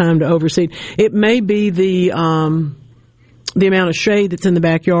best time to overseed? It may be the amount of shade that's in the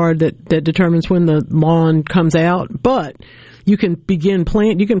backyard that determines when the lawn comes out, but you can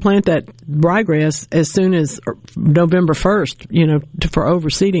plant that ryegrass as soon as November 1st, for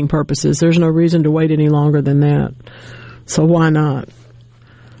overseeding purposes. There's no reason to wait any longer than that. So why not?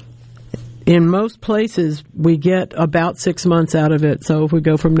 In most places, we get about 6 months out of it. So if we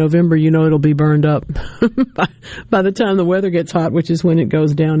go from November, it'll be burned up by the time the weather gets hot, which is when it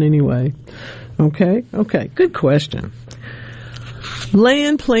goes down anyway. Okay, good question.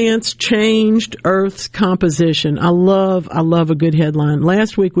 Land plants changed Earth's composition. I love a good headline.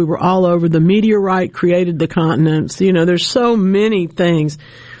 Last week we were all over the meteorite created the continents. There's so many things.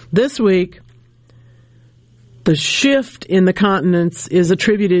 This week, the shift in the continents is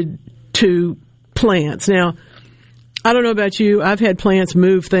attributed to plants. Now, I don't know about you. I've had plants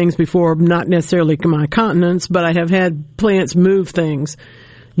move things before, not necessarily my continents, but I have had plants move things.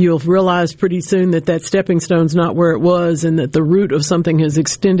 You'll realize pretty soon that stepping stone's not where it was, and that the root of something has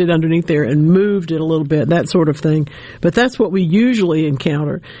extended underneath there and moved it a little bit, that sort of thing. But that's what we usually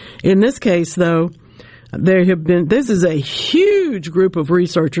encounter. In this case, though, this is a huge group of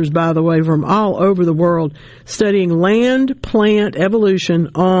researchers, by the way, from all over the world, studying land plant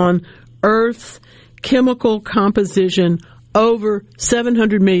evolution on Earth's chemical composition over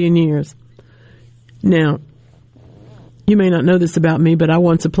 700 million years. Now, you may not know this about me, but I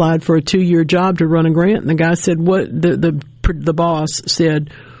once applied for a 2-year job to run a grant, and the guy said, the boss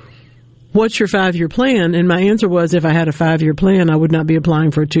said, "What's your 5-year plan?" And my answer was, if I had a 5-year plan, I would not be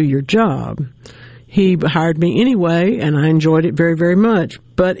applying for a 2-year job. He hired me anyway, and I enjoyed it very, very much.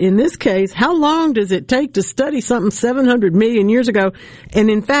 But in this case, how long does it take to study something 700 million years ago?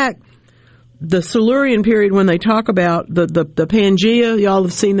 And in fact, the Silurian period, when they talk about the Pangea, y'all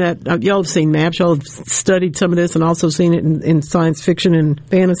have seen that. Y'all have seen maps. Y'all have studied some of this and also seen it in science fiction and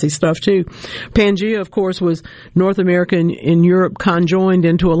fantasy stuff too. Pangea, of course, was North America and Europe conjoined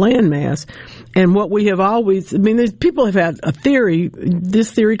into a landmass. And what we have always, people have had a theory.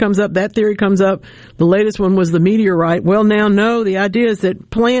 This theory comes up, that theory comes up. The latest one was the meteorite. Well, now, no, the idea is that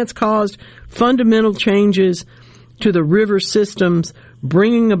plants caused fundamental changes to the river systems,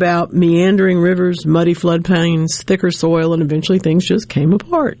 bringing about meandering rivers, muddy floodplains, thicker soil, and eventually things just came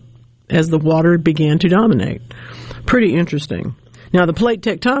apart as the water began to dominate. Pretty interesting. Now, the plate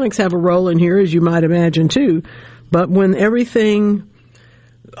tectonics have a role in here, as you might imagine, too. But when everything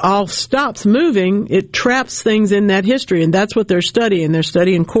all stops moving, it traps things in that history, and that's what they're studying. They're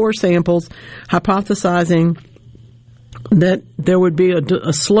studying core samples, hypothesizing that there would be a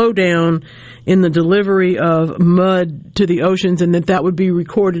slowdown in the delivery of mud to the oceans, and that would be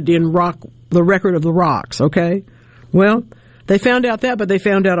recorded in the record of the rocks, okay? Well, they found out that, but they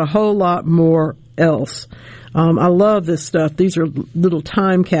found out a whole lot more else. I love this stuff. These are little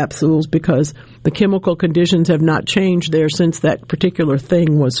time capsules because the chemical conditions have not changed there since that particular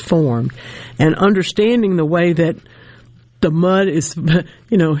thing was formed. And understanding the way that the mud is,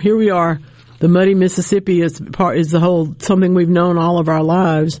 here we are. The muddy Mississippi is the whole something we've known all of our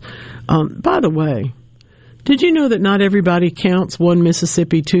lives. By the way, did you know that not everybody counts 1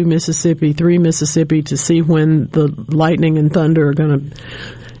 Mississippi, 2 Mississippi, 3 Mississippi to see when the lightning and thunder are going to?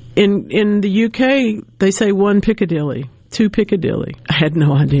 In the UK, they say 1 Piccadilly, 2 Piccadilly. I had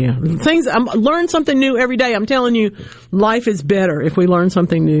no idea. I learn something new every day. I'm telling you, life is better if we learn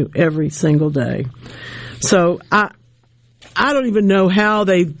something new every single day. So I don't even know how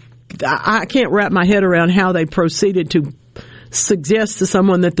I can't wrap my head around how they proceeded to suggest to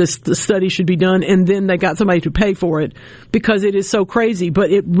someone that the study should be done, and then they got somebody to pay for it because it is so crazy.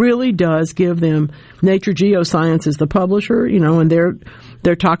 But it really does give them. Nature Geoscience is the publisher, and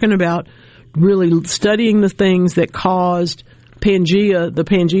they're talking about really studying the things that caused the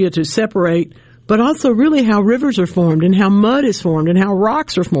Pangea to separate, but also really how rivers are formed and how mud is formed and how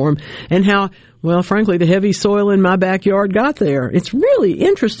rocks are formed and how, well, frankly, the heavy soil in my backyard got there. It's really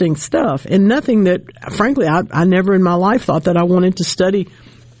interesting stuff, and nothing that, frankly, I never in my life thought that I wanted to study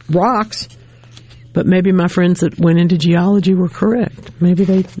rocks. But maybe my friends that went into geology were correct. Maybe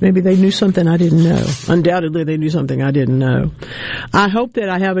they knew something I didn't know. Undoubtedly, they knew something I didn't know. I hope that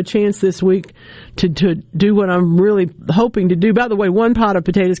I have a chance this week to do what I'm really hoping to do. By the way, 1 pot of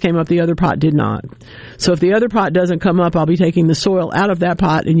potatoes came up, the other pot did not. So if the other pot doesn't come up, I'll be taking the soil out of that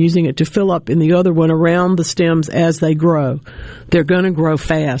pot and using it to fill up in the other one around the stems as they grow. They're going to grow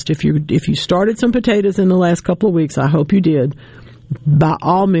fast. If you started some potatoes in the last couple of weeks, I hope you did. By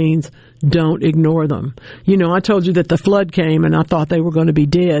all means, don't ignore them. I told you that the flood came and I thought they were going to be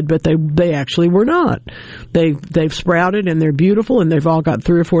dead, but they actually were not. They've sprouted and they're beautiful and they've all got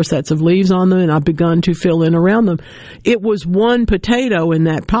 3 or 4 sets of leaves on them, and I've begun to fill in around them. It was 1 potato in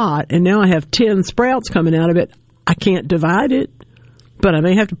that pot, and now I have 10 sprouts coming out of it. I can't divide it, but I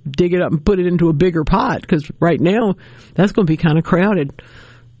may have to dig it up and put it into a bigger pot because right now that's going to be kind of crowded,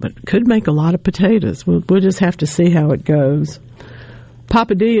 but could make a lot of potatoes. We'll just have to see how it goes.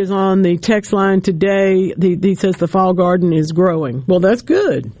 Papa D is on the text line today. He says the fall garden is growing. Well, that's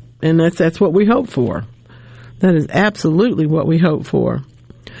good. And that's what we hope for. That is absolutely what we hope for.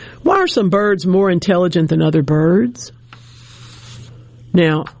 Why are some birds more intelligent than other birds?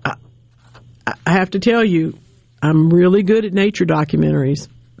 Now, I have to tell you, I'm really good at nature documentaries.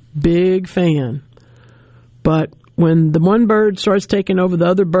 Big fan. But when the one bird starts taking over the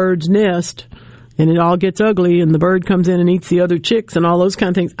other bird's nest and it all gets ugly and the bird comes in and eats the other chicks and all those kind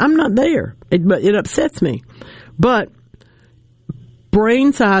of things, I'm not there. It upsets me. But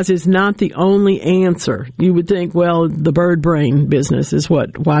brain size is not the only answer. You would think, well, the bird brain business is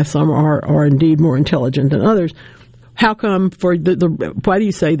why some are indeed more intelligent than others. How come why do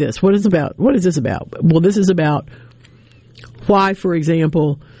you say this? What is this about? Well, this is about why, for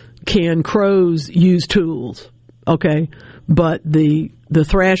example, can crows use tools? Okay. But the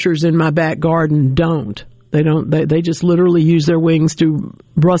thrashers in my back garden don't. They don't. They just literally use their wings to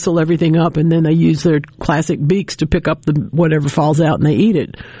rustle everything up, and then they use their classic beaks to pick up whatever falls out, and they eat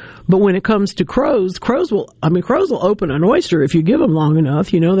it. But when it comes to crows will open an oyster if you give them long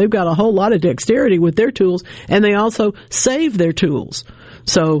enough. You know, they've got a whole lot of dexterity with their tools, and they also save their tools.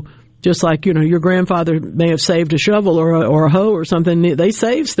 So just like, you know, your grandfather may have saved a shovel or a hoe or something, they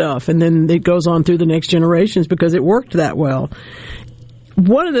save stuff, and then it goes on through the next generations because it worked that well.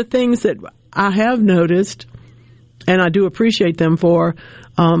 One of the things that I have noticed, and I do appreciate them for,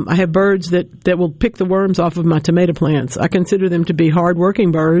 I have birds that will pick the worms off of my tomato plants. I consider them to be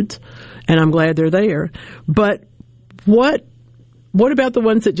hard-working birds, and I'm glad they're there. But what about the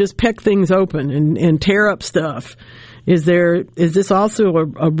ones that just peck things open and tear up stuff? Is this also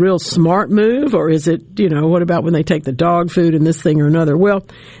a real smart move, or is it, you know, what about when they take the dog food and this thing or another? Well,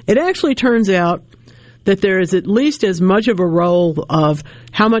 it actually turns out that there is at least as much of a role of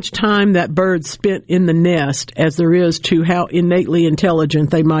how much time that bird spent in the nest as there is to how innately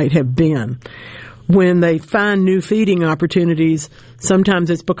intelligent they might have been. When they find new feeding opportunities, sometimes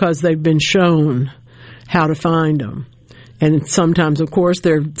it's because they've been shown how to find them. And sometimes, of course,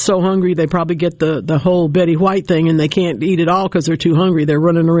 they're so hungry they probably get the whole Betty White thing and they can't eat it all because they're too hungry. They're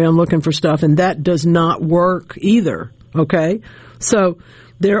running around looking for stuff, and that does not work either, okay? So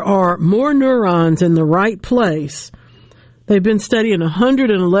there are more neurons in the right place. They've been studying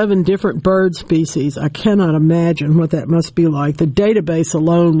 111 different bird species. I cannot imagine what that must be like. The database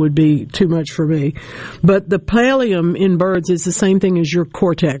alone would be too much for me. But the pallium in birds is the same thing as your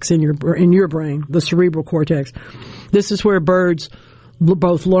cortex in your brain, the cerebral cortex. This is where birds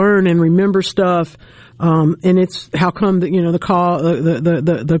both learn and remember stuff. And it's how come that, you know,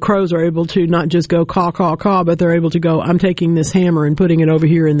 the crows are able to not just go caw, caw, caw, but they're able to go, I'm taking this hammer and putting it over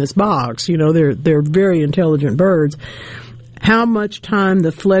here in this box. You know, they're very intelligent birds. How much time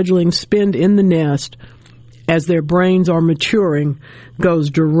the fledglings spend in the nest as their brains are maturing goes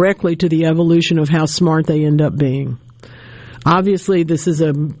directly to the evolution of how smart they end up being. Obviously, this is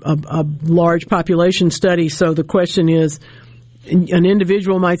a large population study, so the question is, an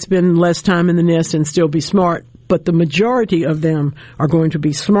individual might spend less time in the nest and still be smart, but the majority of them are going to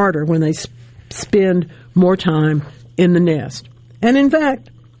be smarter when they spend more time in the nest. And in fact,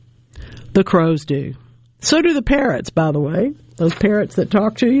 the crows do. So do the parrots, by the way. Those parrots that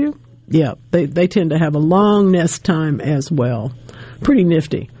talk to you, yeah, they tend to have a long nest time as well. Pretty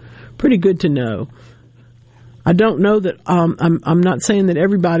nifty. Pretty good to know. I don't know that, I'm not saying that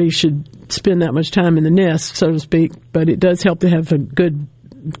everybody should spend that much time in the nest, so to speak, but it does help to have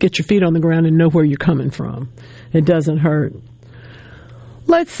get your feet on the ground and know where you're coming from. It doesn't hurt.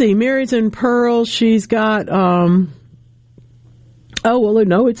 Let's see, Mary's in Pearl. She's got, oh, well,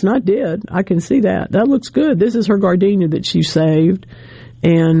 no, it's not dead. I can see that. That looks good. This is her gardenia that she saved,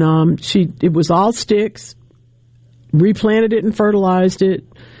 and it was all sticks, replanted it and fertilized it.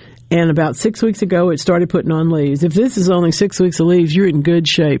 And about 6 weeks ago, it started putting on leaves. If this is only 6 weeks of leaves, you're in good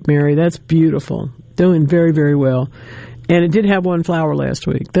shape, Mary. That's beautiful. Doing very, very well. And it did have one flower last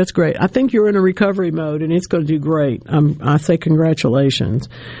week. That's great. I think you're in a recovery mode, and it's going to do great. I say congratulations.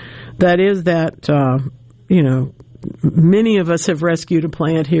 That is that, you know, many of us have rescued a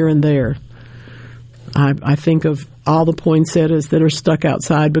plant here and there. I think of all the poinsettias that are stuck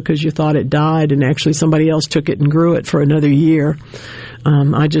outside because you thought it died and actually somebody else took it and grew it for another year.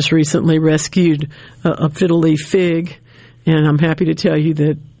 I just recently rescued a fiddle leaf fig, and I'm happy to tell you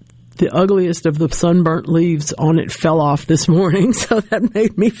that the ugliest of the sunburnt leaves on it fell off this morning, so that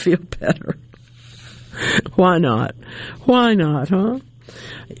made me feel better. Why not? Why not, huh?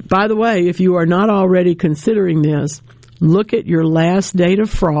 By the way, if you are not already considering this, look at your last date of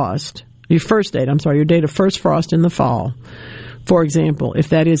frost. Your date of first frost in the fall. For example, if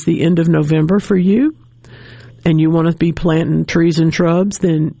that is the end of November for you and you want to be planting trees and shrubs,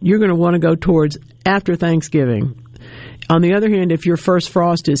 then you're going to want to go towards after Thanksgiving. On the other hand, if your first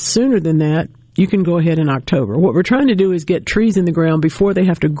frost is sooner than that, you can go ahead in October. What we're trying to do is get trees in the ground before they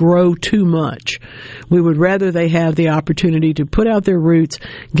have to grow too much. We would rather they have the opportunity to put out their roots,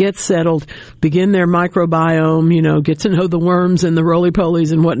 get settled, begin their microbiome, get to know the worms and the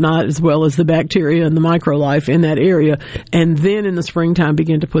roly-polies and whatnot, as well as the bacteria and the microlife in that area, and then in the springtime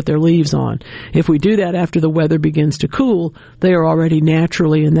begin to put their leaves on. If we do that after the weather begins to cool, they are already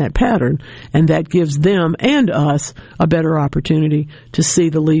naturally in that pattern, and that gives them and us a better opportunity to see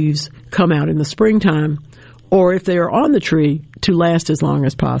the leaves come out in the springtime, or if they are on the tree, to last as long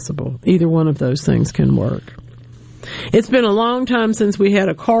as possible. Either one of those things can work. It's been a long time since we had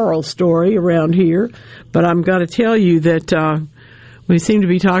a coral story around here, but I'm going to tell you that we seem to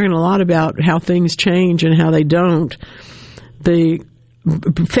be talking a lot about how things change and how they don't. The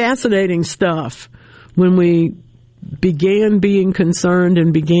fascinating stuff when we began being concerned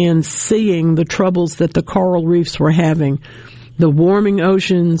and began seeing the troubles that the coral reefs were having, the warming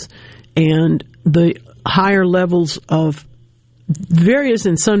oceans and the higher levels of various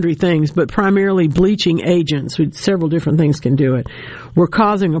and sundry things, but primarily bleaching agents, which several different things can do it, were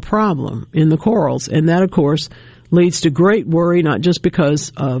causing a problem in the corals. And that, of course, leads to great worry, not just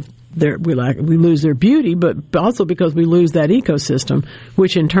because of we lose their beauty, but also because we lose that ecosystem,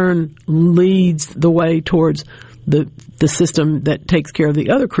 which in turn leads the way towards the system that takes care of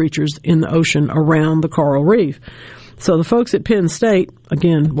the other creatures in the ocean around the coral reef. So the folks at Penn State,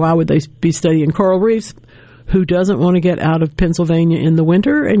 again, why would they be studying coral reefs? Who doesn't want to get out of Pennsylvania in the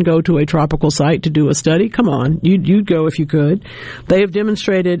winter and go to a tropical site to do a study? Come on, you'd go if you could. They have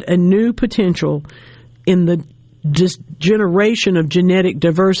demonstrated a new potential in the generation of genetic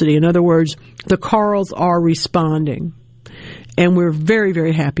diversity. In other words, the corals are responding. And we're very,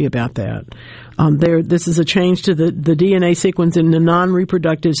 very happy about that. This is a change to the DNA sequence in the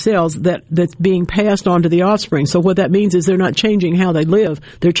non-reproductive cells that's being passed on to the offspring. So what that means is they're not changing how they live;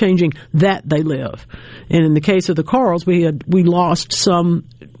 they're changing that they live. And in the case of the corals, we lost some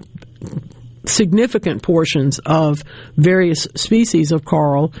significant portions of various species of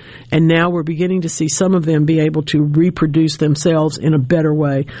coral, and now we're beginning to see some of them be able to reproduce themselves in a better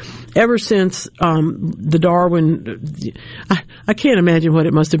way. Ever since the Darwin, I can't imagine what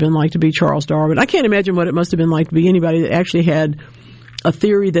it must have been like to be Charles Darwin. I can't imagine what it must have been like to be anybody that actually had a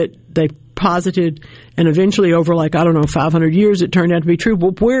theory that they posited, and eventually over 500 years it turned out to be true.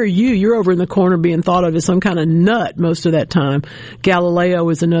 Well, where are you? You're over in the corner being thought of as some kind of nut most of that time. Galileo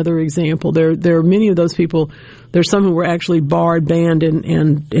is another example. There are many of those people. There's some who were actually barred, banned,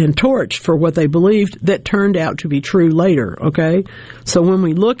 and torched for what they believed that turned out to be true later, okay? So when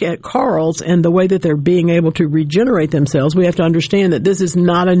we look at corals and the way that they're being able to regenerate themselves, we have to understand that this is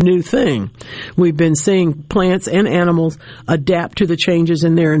not a new thing. We've been seeing plants and animals adapt to the changes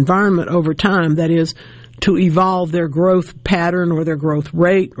in their environment over time, that is, to evolve their growth pattern or their growth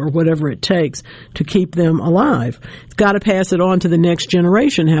rate or whatever it takes to keep them alive. It's got to pass it on to the next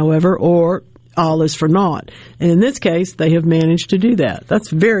generation, however, or all is for naught. And in this case, they have managed to do that. That's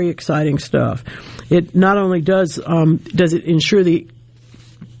very exciting stuff. It not only does it ensure the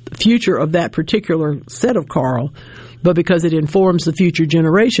future of that particular set of coral, but because it informs the future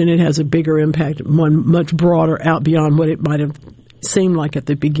generation, it has a bigger impact, one much broader out beyond what it might have seemed like at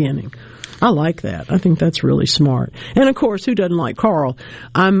the beginning. I like that. I think that's really smart. And of course, who doesn't like coral?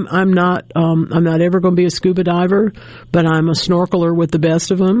 I'm not ever going to be a scuba diver, but I'm a snorkeler with the best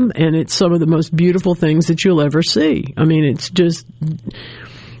of them, and it's some of the most beautiful things that you'll ever see. I mean, it's just.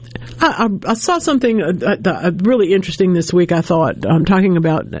 I saw something really interesting this week. I thought talking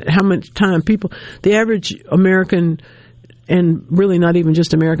about how much time the average American. And really not even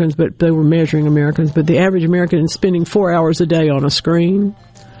just Americans, but they were measuring Americans, but the average American is spending 4 hours a day on a screen.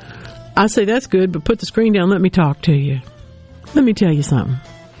 I say that's good, but put the screen down. Let me talk to you. Let me tell you something.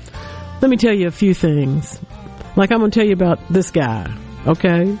 Let me tell you a few things. Like I'm going to tell you about this guy,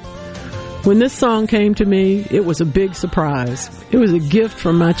 okay? When this song came to me, it was a big surprise. It was a gift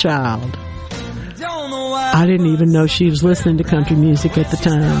from my child. I didn't even know she was listening to country music at the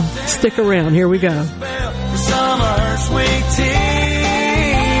time. Stick around. Here we go. Summer sweet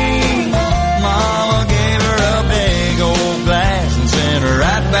tea. Mama gave her a big old glass and sent her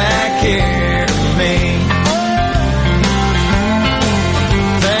right back here to me.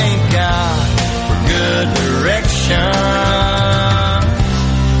 Thank God for good direction.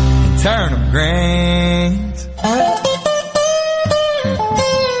 Turnip greens.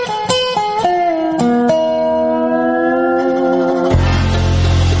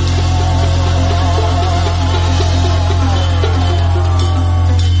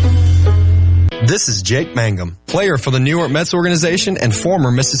 This This is Jake Mangum, player for the New York Mets organization and former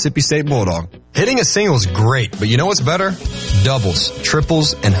Mississippi State Bulldog. Hitting a single is great, but you know what's better? Doubles,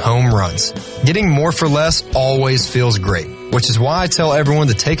 triples, and home runs. Getting more for less always feels great, which is why I tell everyone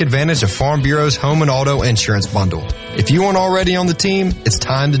to take advantage of Farm Bureau's home and auto insurance bundle. If you aren't already on the team, it's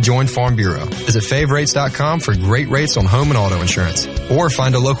time to join Farm Bureau. Visit favrates.com for great rates on home and auto insurance, or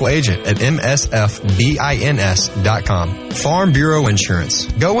find a local agent at msfbins.com. Farm Bureau Insurance.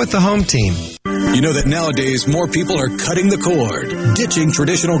 Go with the home team. You know that nowadays more people are cutting the cord, ditching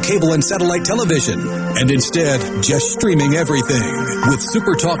traditional cable and satellite television, and instead just streaming everything. With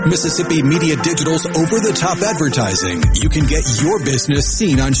SuperTalk Mississippi Media Digital's over-the-top advertising, you can get your business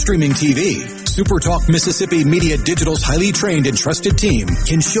seen on streaming TV. SuperTalk Mississippi Media Digital's highly trained and trusted team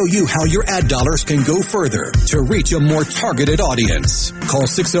can show you how your ad dollars can go further to reach a more targeted audience. Call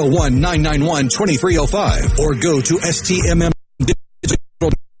 601-991-2305 or go to stmmdigital.com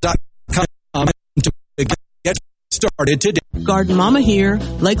to get started today. Garden Mama here.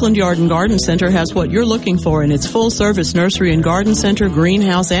 Lakeland Yard and Garden Center has what you're looking for in its full-service nursery and garden center,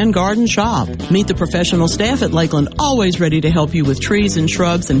 greenhouse, and garden shop. Meet the professional staff at Lakeland, always ready to help you with trees and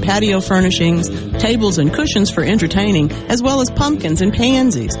shrubs and patio furnishings, tables and cushions for entertaining, as well as pumpkins and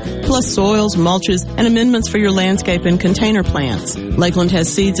pansies, plus soils, mulches, and amendments for your landscape and container plants. Lakeland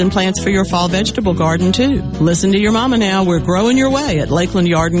has seeds and plants for your fall vegetable garden, too. Listen to your mama now. We're growing your way at Lakeland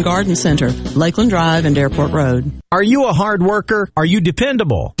Yard and Garden Center, Lakeland Drive and Airport Road. Are you a hard worker? Are you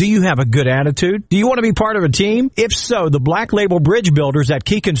dependable? Do you have a good attitude? Do you want to be part of a team? If so, the Black Label Bridge Builders at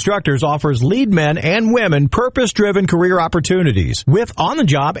Key Constructors offers lead men and women purpose-driven career opportunities with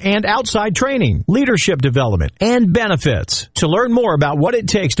on-the-job and outside training, leadership development, and benefits. To learn more about what it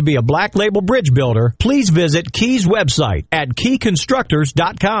takes to be a Black Label Bridge Builder, please visit Key's website at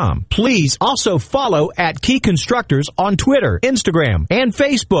keyconstructors.com. Please also follow at Key Constructors on Twitter, Instagram, and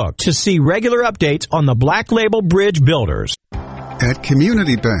Facebook to see regular updates on the Black Label Bridge Builders. At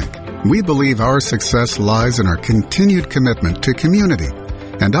Community Bank, we believe our success lies in our continued commitment to community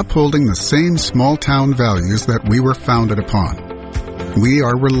and upholding the same small-town values that we were founded upon. We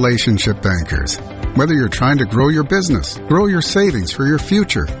are relationship bankers. Whether you're trying to grow your business, grow your savings for your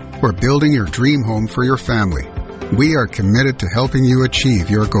future, or building your dream home for your family, we are committed to helping you achieve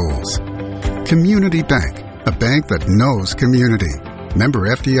your goals. Community Bank, a bank that knows community. Member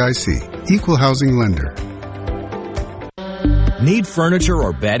FDIC, Equal Housing Lender. Need furniture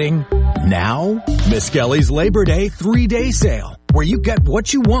or bedding? Now? Miskelly's Labor Day 3-day sale, where you get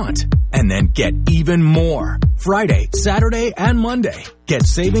what you want and then get even more. Friday, Saturday, and Monday. Get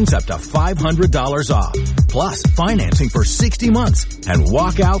savings up to $500 off, plus financing for 60 months and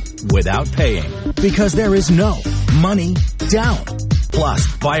walk out without paying. Because there is no money down.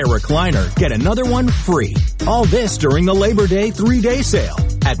 Plus, buy a recliner, get another one free. All this during the Labor Day 3-day sale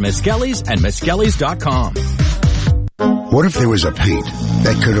at Miskelly's and Miskelly's.com. What if there was a paint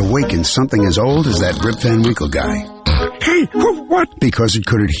that could awaken something as old as that Rip Van Winkle guy? Hey, what? Because it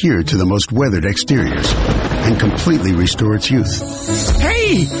could adhere to the most weathered exteriors and completely restore its youth.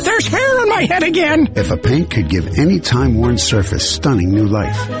 Hey, there's hair on my head again. If a paint could give any time-worn surface stunning new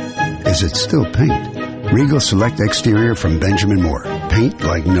life, is it still paint? Regal Select Exterior from Benjamin Moore. Paint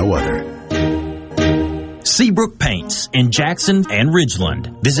like no other. Seabrook Paints in Jackson and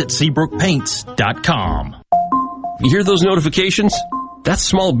Ridgeland. Visit SeabrookPaints.com. You hear those notifications? That's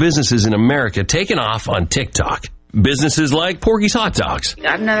small businesses in America taking off on TikTok. Businesses like Porky's Hot Dogs.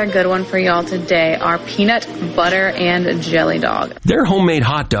 Got another good one for y'all today, our peanut, butter, and jelly dog. Their homemade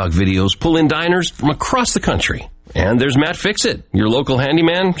hot dog videos pull in diners from across the country. And there's Matt Fixit, your local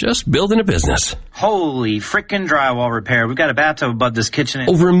handyman, just building a business. Holy frickin' drywall repair. We've got a bathtub above this kitchen.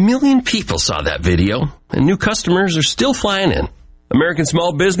 Over 1 million people saw that video, and new customers are still flying in. American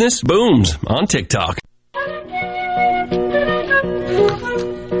small business booms on TikTok.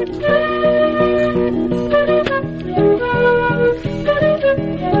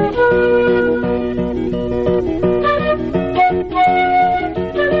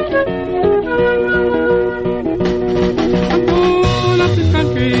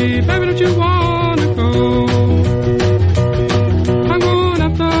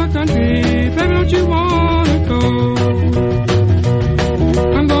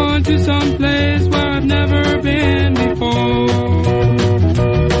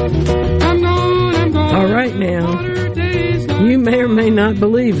 May or may not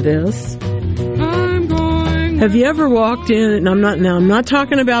believe this. Have you ever walked in, and I'm not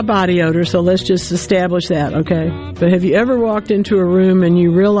talking about body odor, so let's just establish that, okay? But have you ever walked into a room and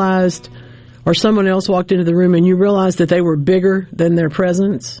you realized, or someone else walked into the room and you realized that they were bigger than their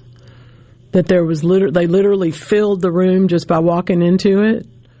presence? That there was they literally filled the room just by walking into it?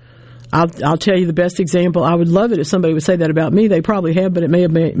 I'll tell you the best example. I would love it if somebody would say that about me. They probably have, but it may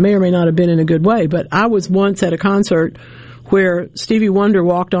or may not have been in a good way. But I was once at a concert where Stevie Wonder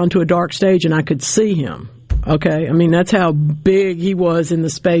walked onto a dark stage and I could see him. Okay, I mean, that's how big he was in the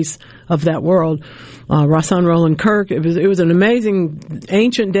space of that world. Rahsaan Roland Kirk, it was an amazing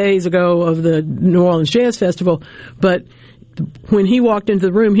ancient days ago of the New Orleans Jazz Festival, but when he walked into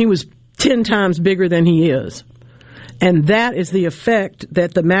the room, he was 10 times bigger than he is. And that is the effect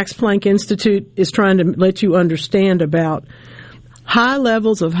that the Max Planck Institute is trying to let you understand about high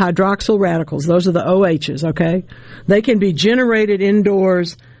levels of hydroxyl radicals. Those are the OHs, okay? They can be generated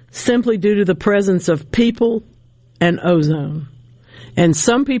indoors simply due to the presence of people and ozone. And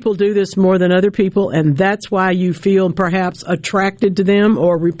some people do this more than other people, and that's why you feel perhaps attracted to them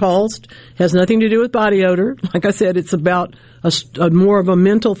or repulsed. It has nothing to do with body odor. Like I said, it's about a more of a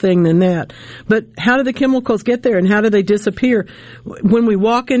mental thing than that. But how do the chemicals get there, and how do they disappear? When we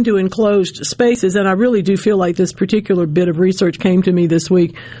walk into enclosed spaces, and I really do feel like this particular bit of research came to me this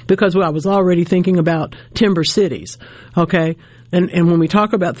week because I was already thinking about timber cities, okay? And when we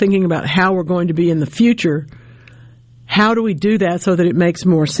talk about thinking about how we're going to be in the future, how do we do that so that it makes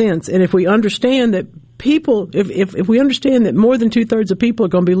more sense? And if we understand that people, if we understand that more than 2/3 of people are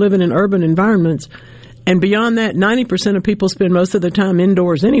going to be living in urban environments, and beyond that, 90% of people spend most of their time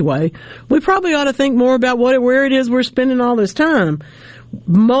indoors anyway, we probably ought to think more about where it is we're spending all this time.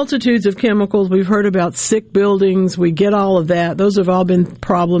 Multitudes of chemicals. We've heard about sick buildings. We get all of that. Those have all been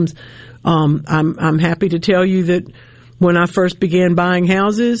problems. I'm happy to tell you that when I first began buying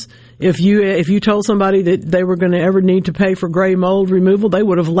houses, if you told somebody that they were going to ever need to pay for gray mold removal, they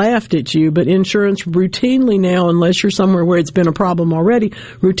would have laughed at you. But insurance routinely now, unless you're somewhere where it's been a problem already,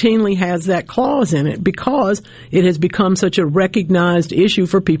 routinely has that clause in it because it has become such a recognized issue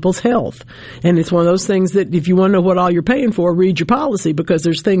for people's health. And it's one of those things that if you want to know what all you're paying for, read your policy because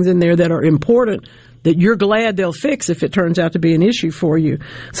there's things in there that are important that you're glad they'll fix if it turns out to be an issue for you.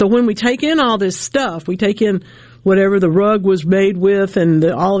 So when we take in all this stuff, we take in whatever the rug was made with and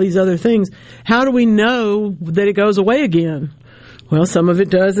all these other things, how do we know that it goes away again? Well, some of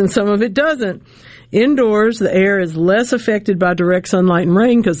it does and some of it doesn't. Indoors, the air is less affected by direct sunlight and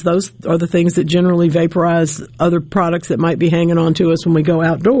rain because those are the things that generally vaporize other products that might be hanging on to us when we go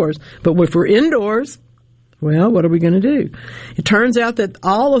outdoors. But if we're indoors, well, what are we going to do? It turns out that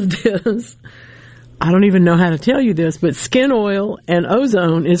all of this, I don't even know how to tell you this, but skin oil and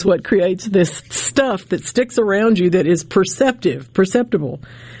ozone is what creates this stuff that sticks around you that is perceptible.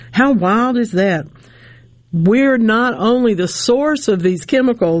 How wild is that? We're not only the source of these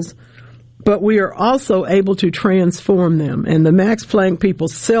chemicals, but we are also able to transform them. And the Max Planck people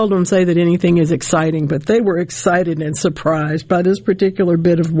seldom say that anything is exciting, but they were excited and surprised by this particular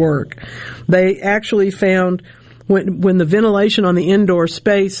bit of work. They actually found when the ventilation on the indoor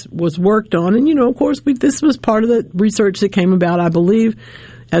space was worked on, and, of course, this was part of the research that came about, I believe,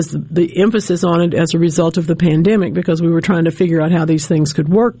 as the emphasis on it as a result of the pandemic, because we were trying to figure out how these things could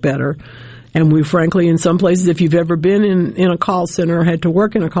work better. And we, frankly, in some places, if you've ever been in a call center or had to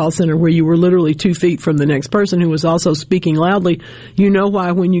work in a call center where you were literally 2 feet from the next person who was also speaking loudly, you know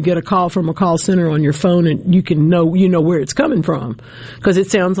why when you get a call from a call center on your phone and you know where it's coming from, because it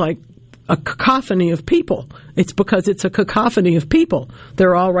sounds like a cacophony of people. It's because it's a cacophony of people.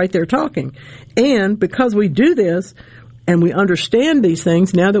 They're all right there talking. And because we do this and we understand these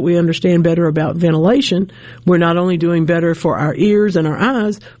things, now that we understand better about ventilation, we're not only doing better for our ears and our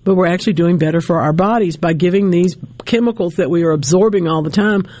eyes, but we're actually doing better for our bodies by giving these chemicals that we are absorbing all the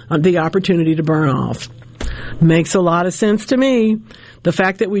time the opportunity to burn off. Makes a lot of sense to me. The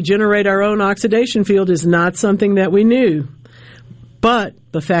fact that we generate our own oxidation field is not something that we knew. But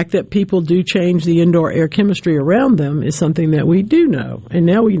the fact that people do change the indoor air chemistry around them is something that we do know. And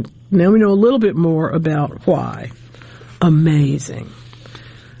now we know a little bit more about why. Amazing.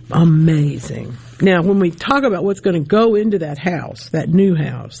 Amazing. Now, when we talk about what's going to go into that house, that new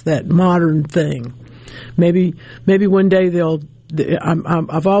house, that modern thing, maybe one day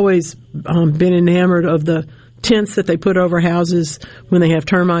I've always been enamored of the tents that they put over houses when they have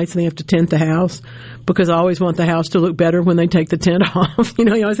termites and they have to tent the house, because I always want the house to look better when they take the tent off.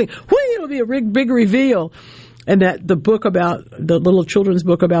 You always think, it'll be a big reveal. And that the book about, the little children's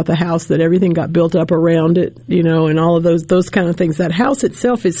book about the house, that everything got built up around it, and all of those kind of things. That house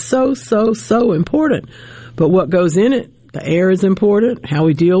itself is so, so, so important. But what goes in it, the air is important, how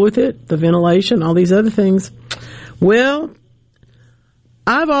we deal with it, the ventilation, all these other things. Well,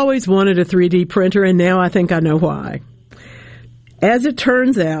 I've always wanted a 3D printer, and now I think I know why. As it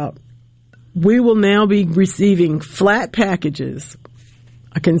turns out, we will now be receiving flat packages.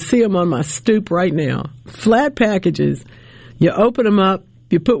 I can see them on my stoop right now. Flat packages. You open them up,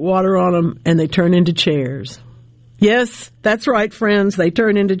 you put water on them, and they turn into chairs. Yes, that's right, friends. They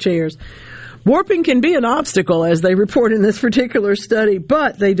turn into chairs. Warping can be an obstacle, as they report in this particular study,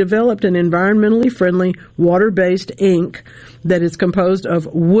 but they developed an environmentally friendly water-based ink that is composed of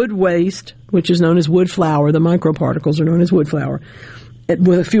wood waste, which is known as wood flour. The microparticles are known as wood flour,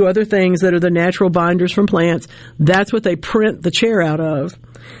 with a few other things that are the natural binders from plants. That's what they print the chair out of.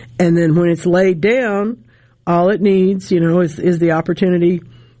 And then when it's laid down, all it needs, is the opportunity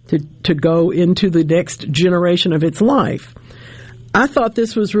to go into the next generation of its life. I thought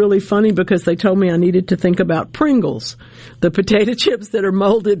this was really funny because they told me I needed to think about Pringles, the potato chips that are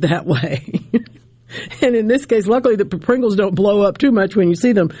molded that way. And in this case, luckily the Pringles don't blow up too much when you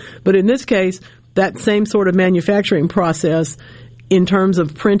see them. But in this case, that same sort of manufacturing process in terms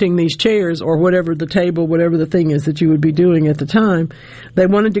of printing these chairs or whatever the table, whatever the thing is that you would be doing at the time, they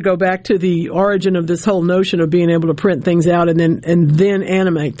wanted to go back to the origin of this whole notion of being able to print things out and then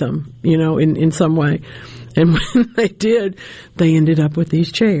animate them, in some way. And when they did, they ended up with these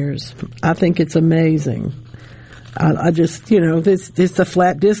chairs. I think it's amazing. I just, it's a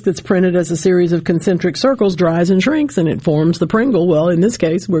flat disc that's printed as a series of concentric circles, dries and shrinks, and it forms the Pringle. Well, in this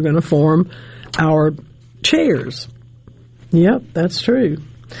case, we're going to form our chairs. Yep, that's true.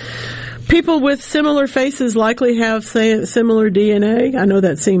 People with similar faces likely have, similar DNA. I know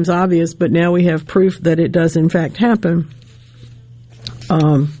that seems obvious, but now we have proof that it does in fact happen.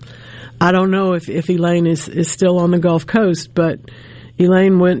 I don't know if Elaine is still on the Gulf Coast, but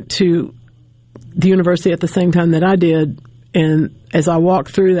Elaine went to the university at the same time that I did, and as I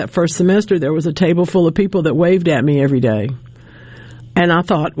walked through that first semester, there was a table full of people that waved at me every day. And I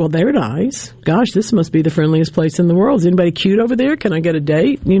thought, well, they're nice. Gosh, this must be the friendliest place in the world. Is anybody cute over there? Can I get a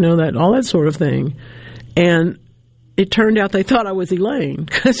date? All that sort of thing. And it turned out they thought I was Elaine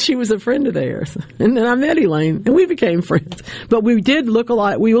because she was a friend of theirs. And then I met Elaine, and we became friends. But we did look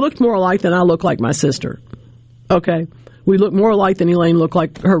alike. We looked more alike than I looked like my sister. Okay? We looked more alike than Elaine looked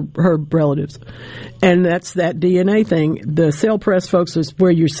like her relatives. And that's that DNA thing. The Cell Press folks is where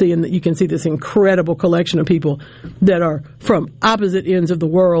you're seeing that you can see this incredible collection of people that are from opposite ends of the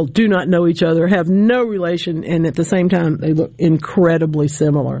world, do not know each other, have no relation, and at the same time they look incredibly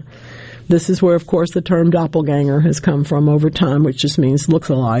similar. This is where, of course, the term doppelganger has come from over time, which just means looks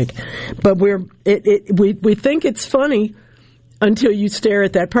alike. But we think it's funny until you stare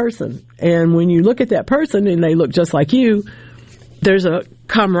at that person. And when you look at that person and they look just like you, there's a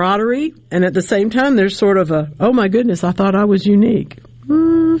camaraderie, and at the same time there's sort of a, oh my goodness, I thought I was unique.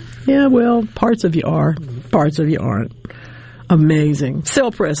 Yeah, well, parts of you are, parts of you aren't. Amazing.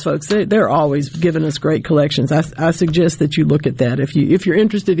 Cell Press folks, they're always giving us great collections. I suggest that you look at that. If you're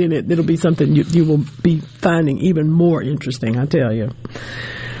interested in it, it'll be something you will be finding even more interesting, I tell you.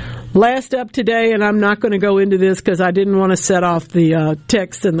 Last up today, and I'm not going to go into this because I didn't want to set off the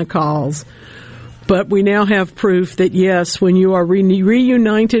texts and the calls, but we now have proof that, yes, when you are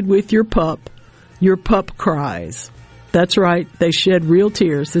reunited with your pup cries. That's right. They shed real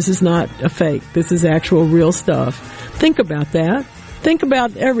tears. This is not a fake. This is actual real stuff. Think about that. Think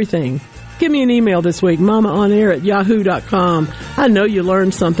about everything. Give me an email this week, mamaonair@yahoo.com. I know you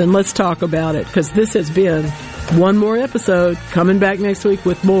learned something. Let's talk about it, because this has been one more episode. Coming back next week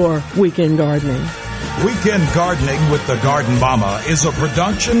with more Weekend Gardening. Weekend Gardening with the Garden Mama is a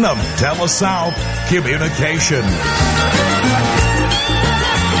production of TeleSouth Communication.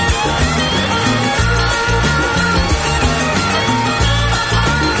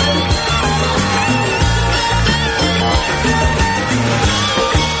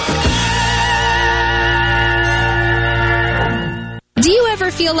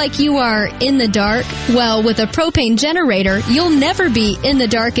 Feel like you are in the dark? Well, with a propane generator, you'll never be in the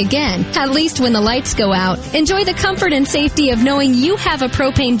dark again, at least when the lights go out. Enjoy the comfort and safety of knowing you have a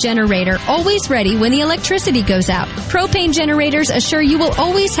propane generator always ready when the electricity goes out. Propane generators assure you will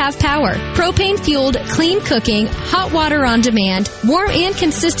always have power. Propane-fueled, clean cooking, hot water on demand, warm and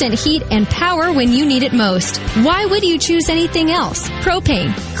consistent heat and power when you need it most. Why would you choose anything else?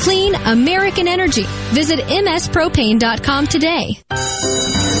 Propane. Clean American energy. Visit mspropane.com today.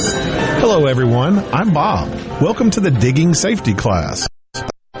 Hello, everyone. I'm Bob. Welcome to the digging safety class.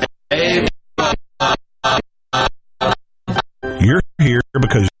 You're here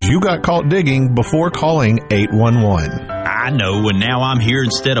because you got caught digging before calling 811. I know, and now I'm here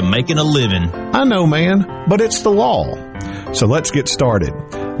instead of making a living. I know, man, but it's the law. So let's get started.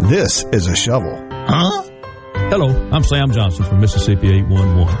 This is a shovel. Huh? Hello, I'm Sam Johnson from Mississippi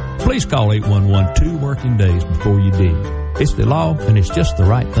 811. Please call 811 2 working days before you dig. It's the law, and it's just the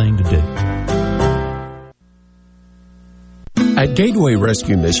right thing to do. At Gateway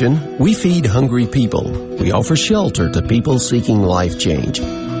Rescue Mission, we feed hungry people. We offer shelter to people seeking life change.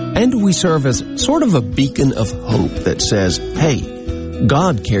 And we serve as sort of a beacon of hope that says, hey,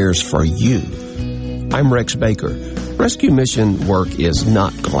 God cares for you. I'm Rex Baker. Rescue Mission work is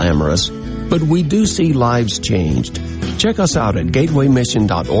not glamorous, but we do see lives changed. Check us out at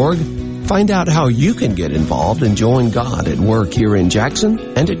gatewaymission.org. Find out how you can get involved and join God at work here in Jackson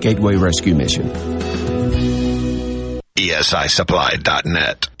and at Gateway Rescue Mission.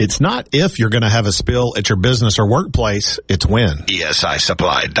 ESISupply.net. It's not if you're going to have a spill at your business or workplace, it's when.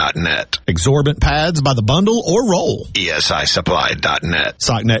 ESISupply.net. Exorbitant pads by the bundle or roll. ESISupply.net.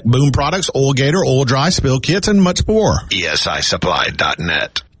 Sockneck boom products, Oil Gator, Oil Dry, spill kits, and much more.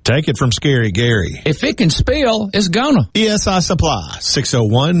 ESISupply.net. Take it from Scary Gary. If it can spill, it's gonna. ESI Supply,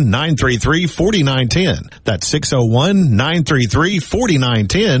 601-933-4910. That's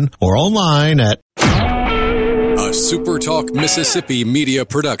 601-933-4910 or online at a SuperTalk Mississippi media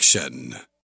production.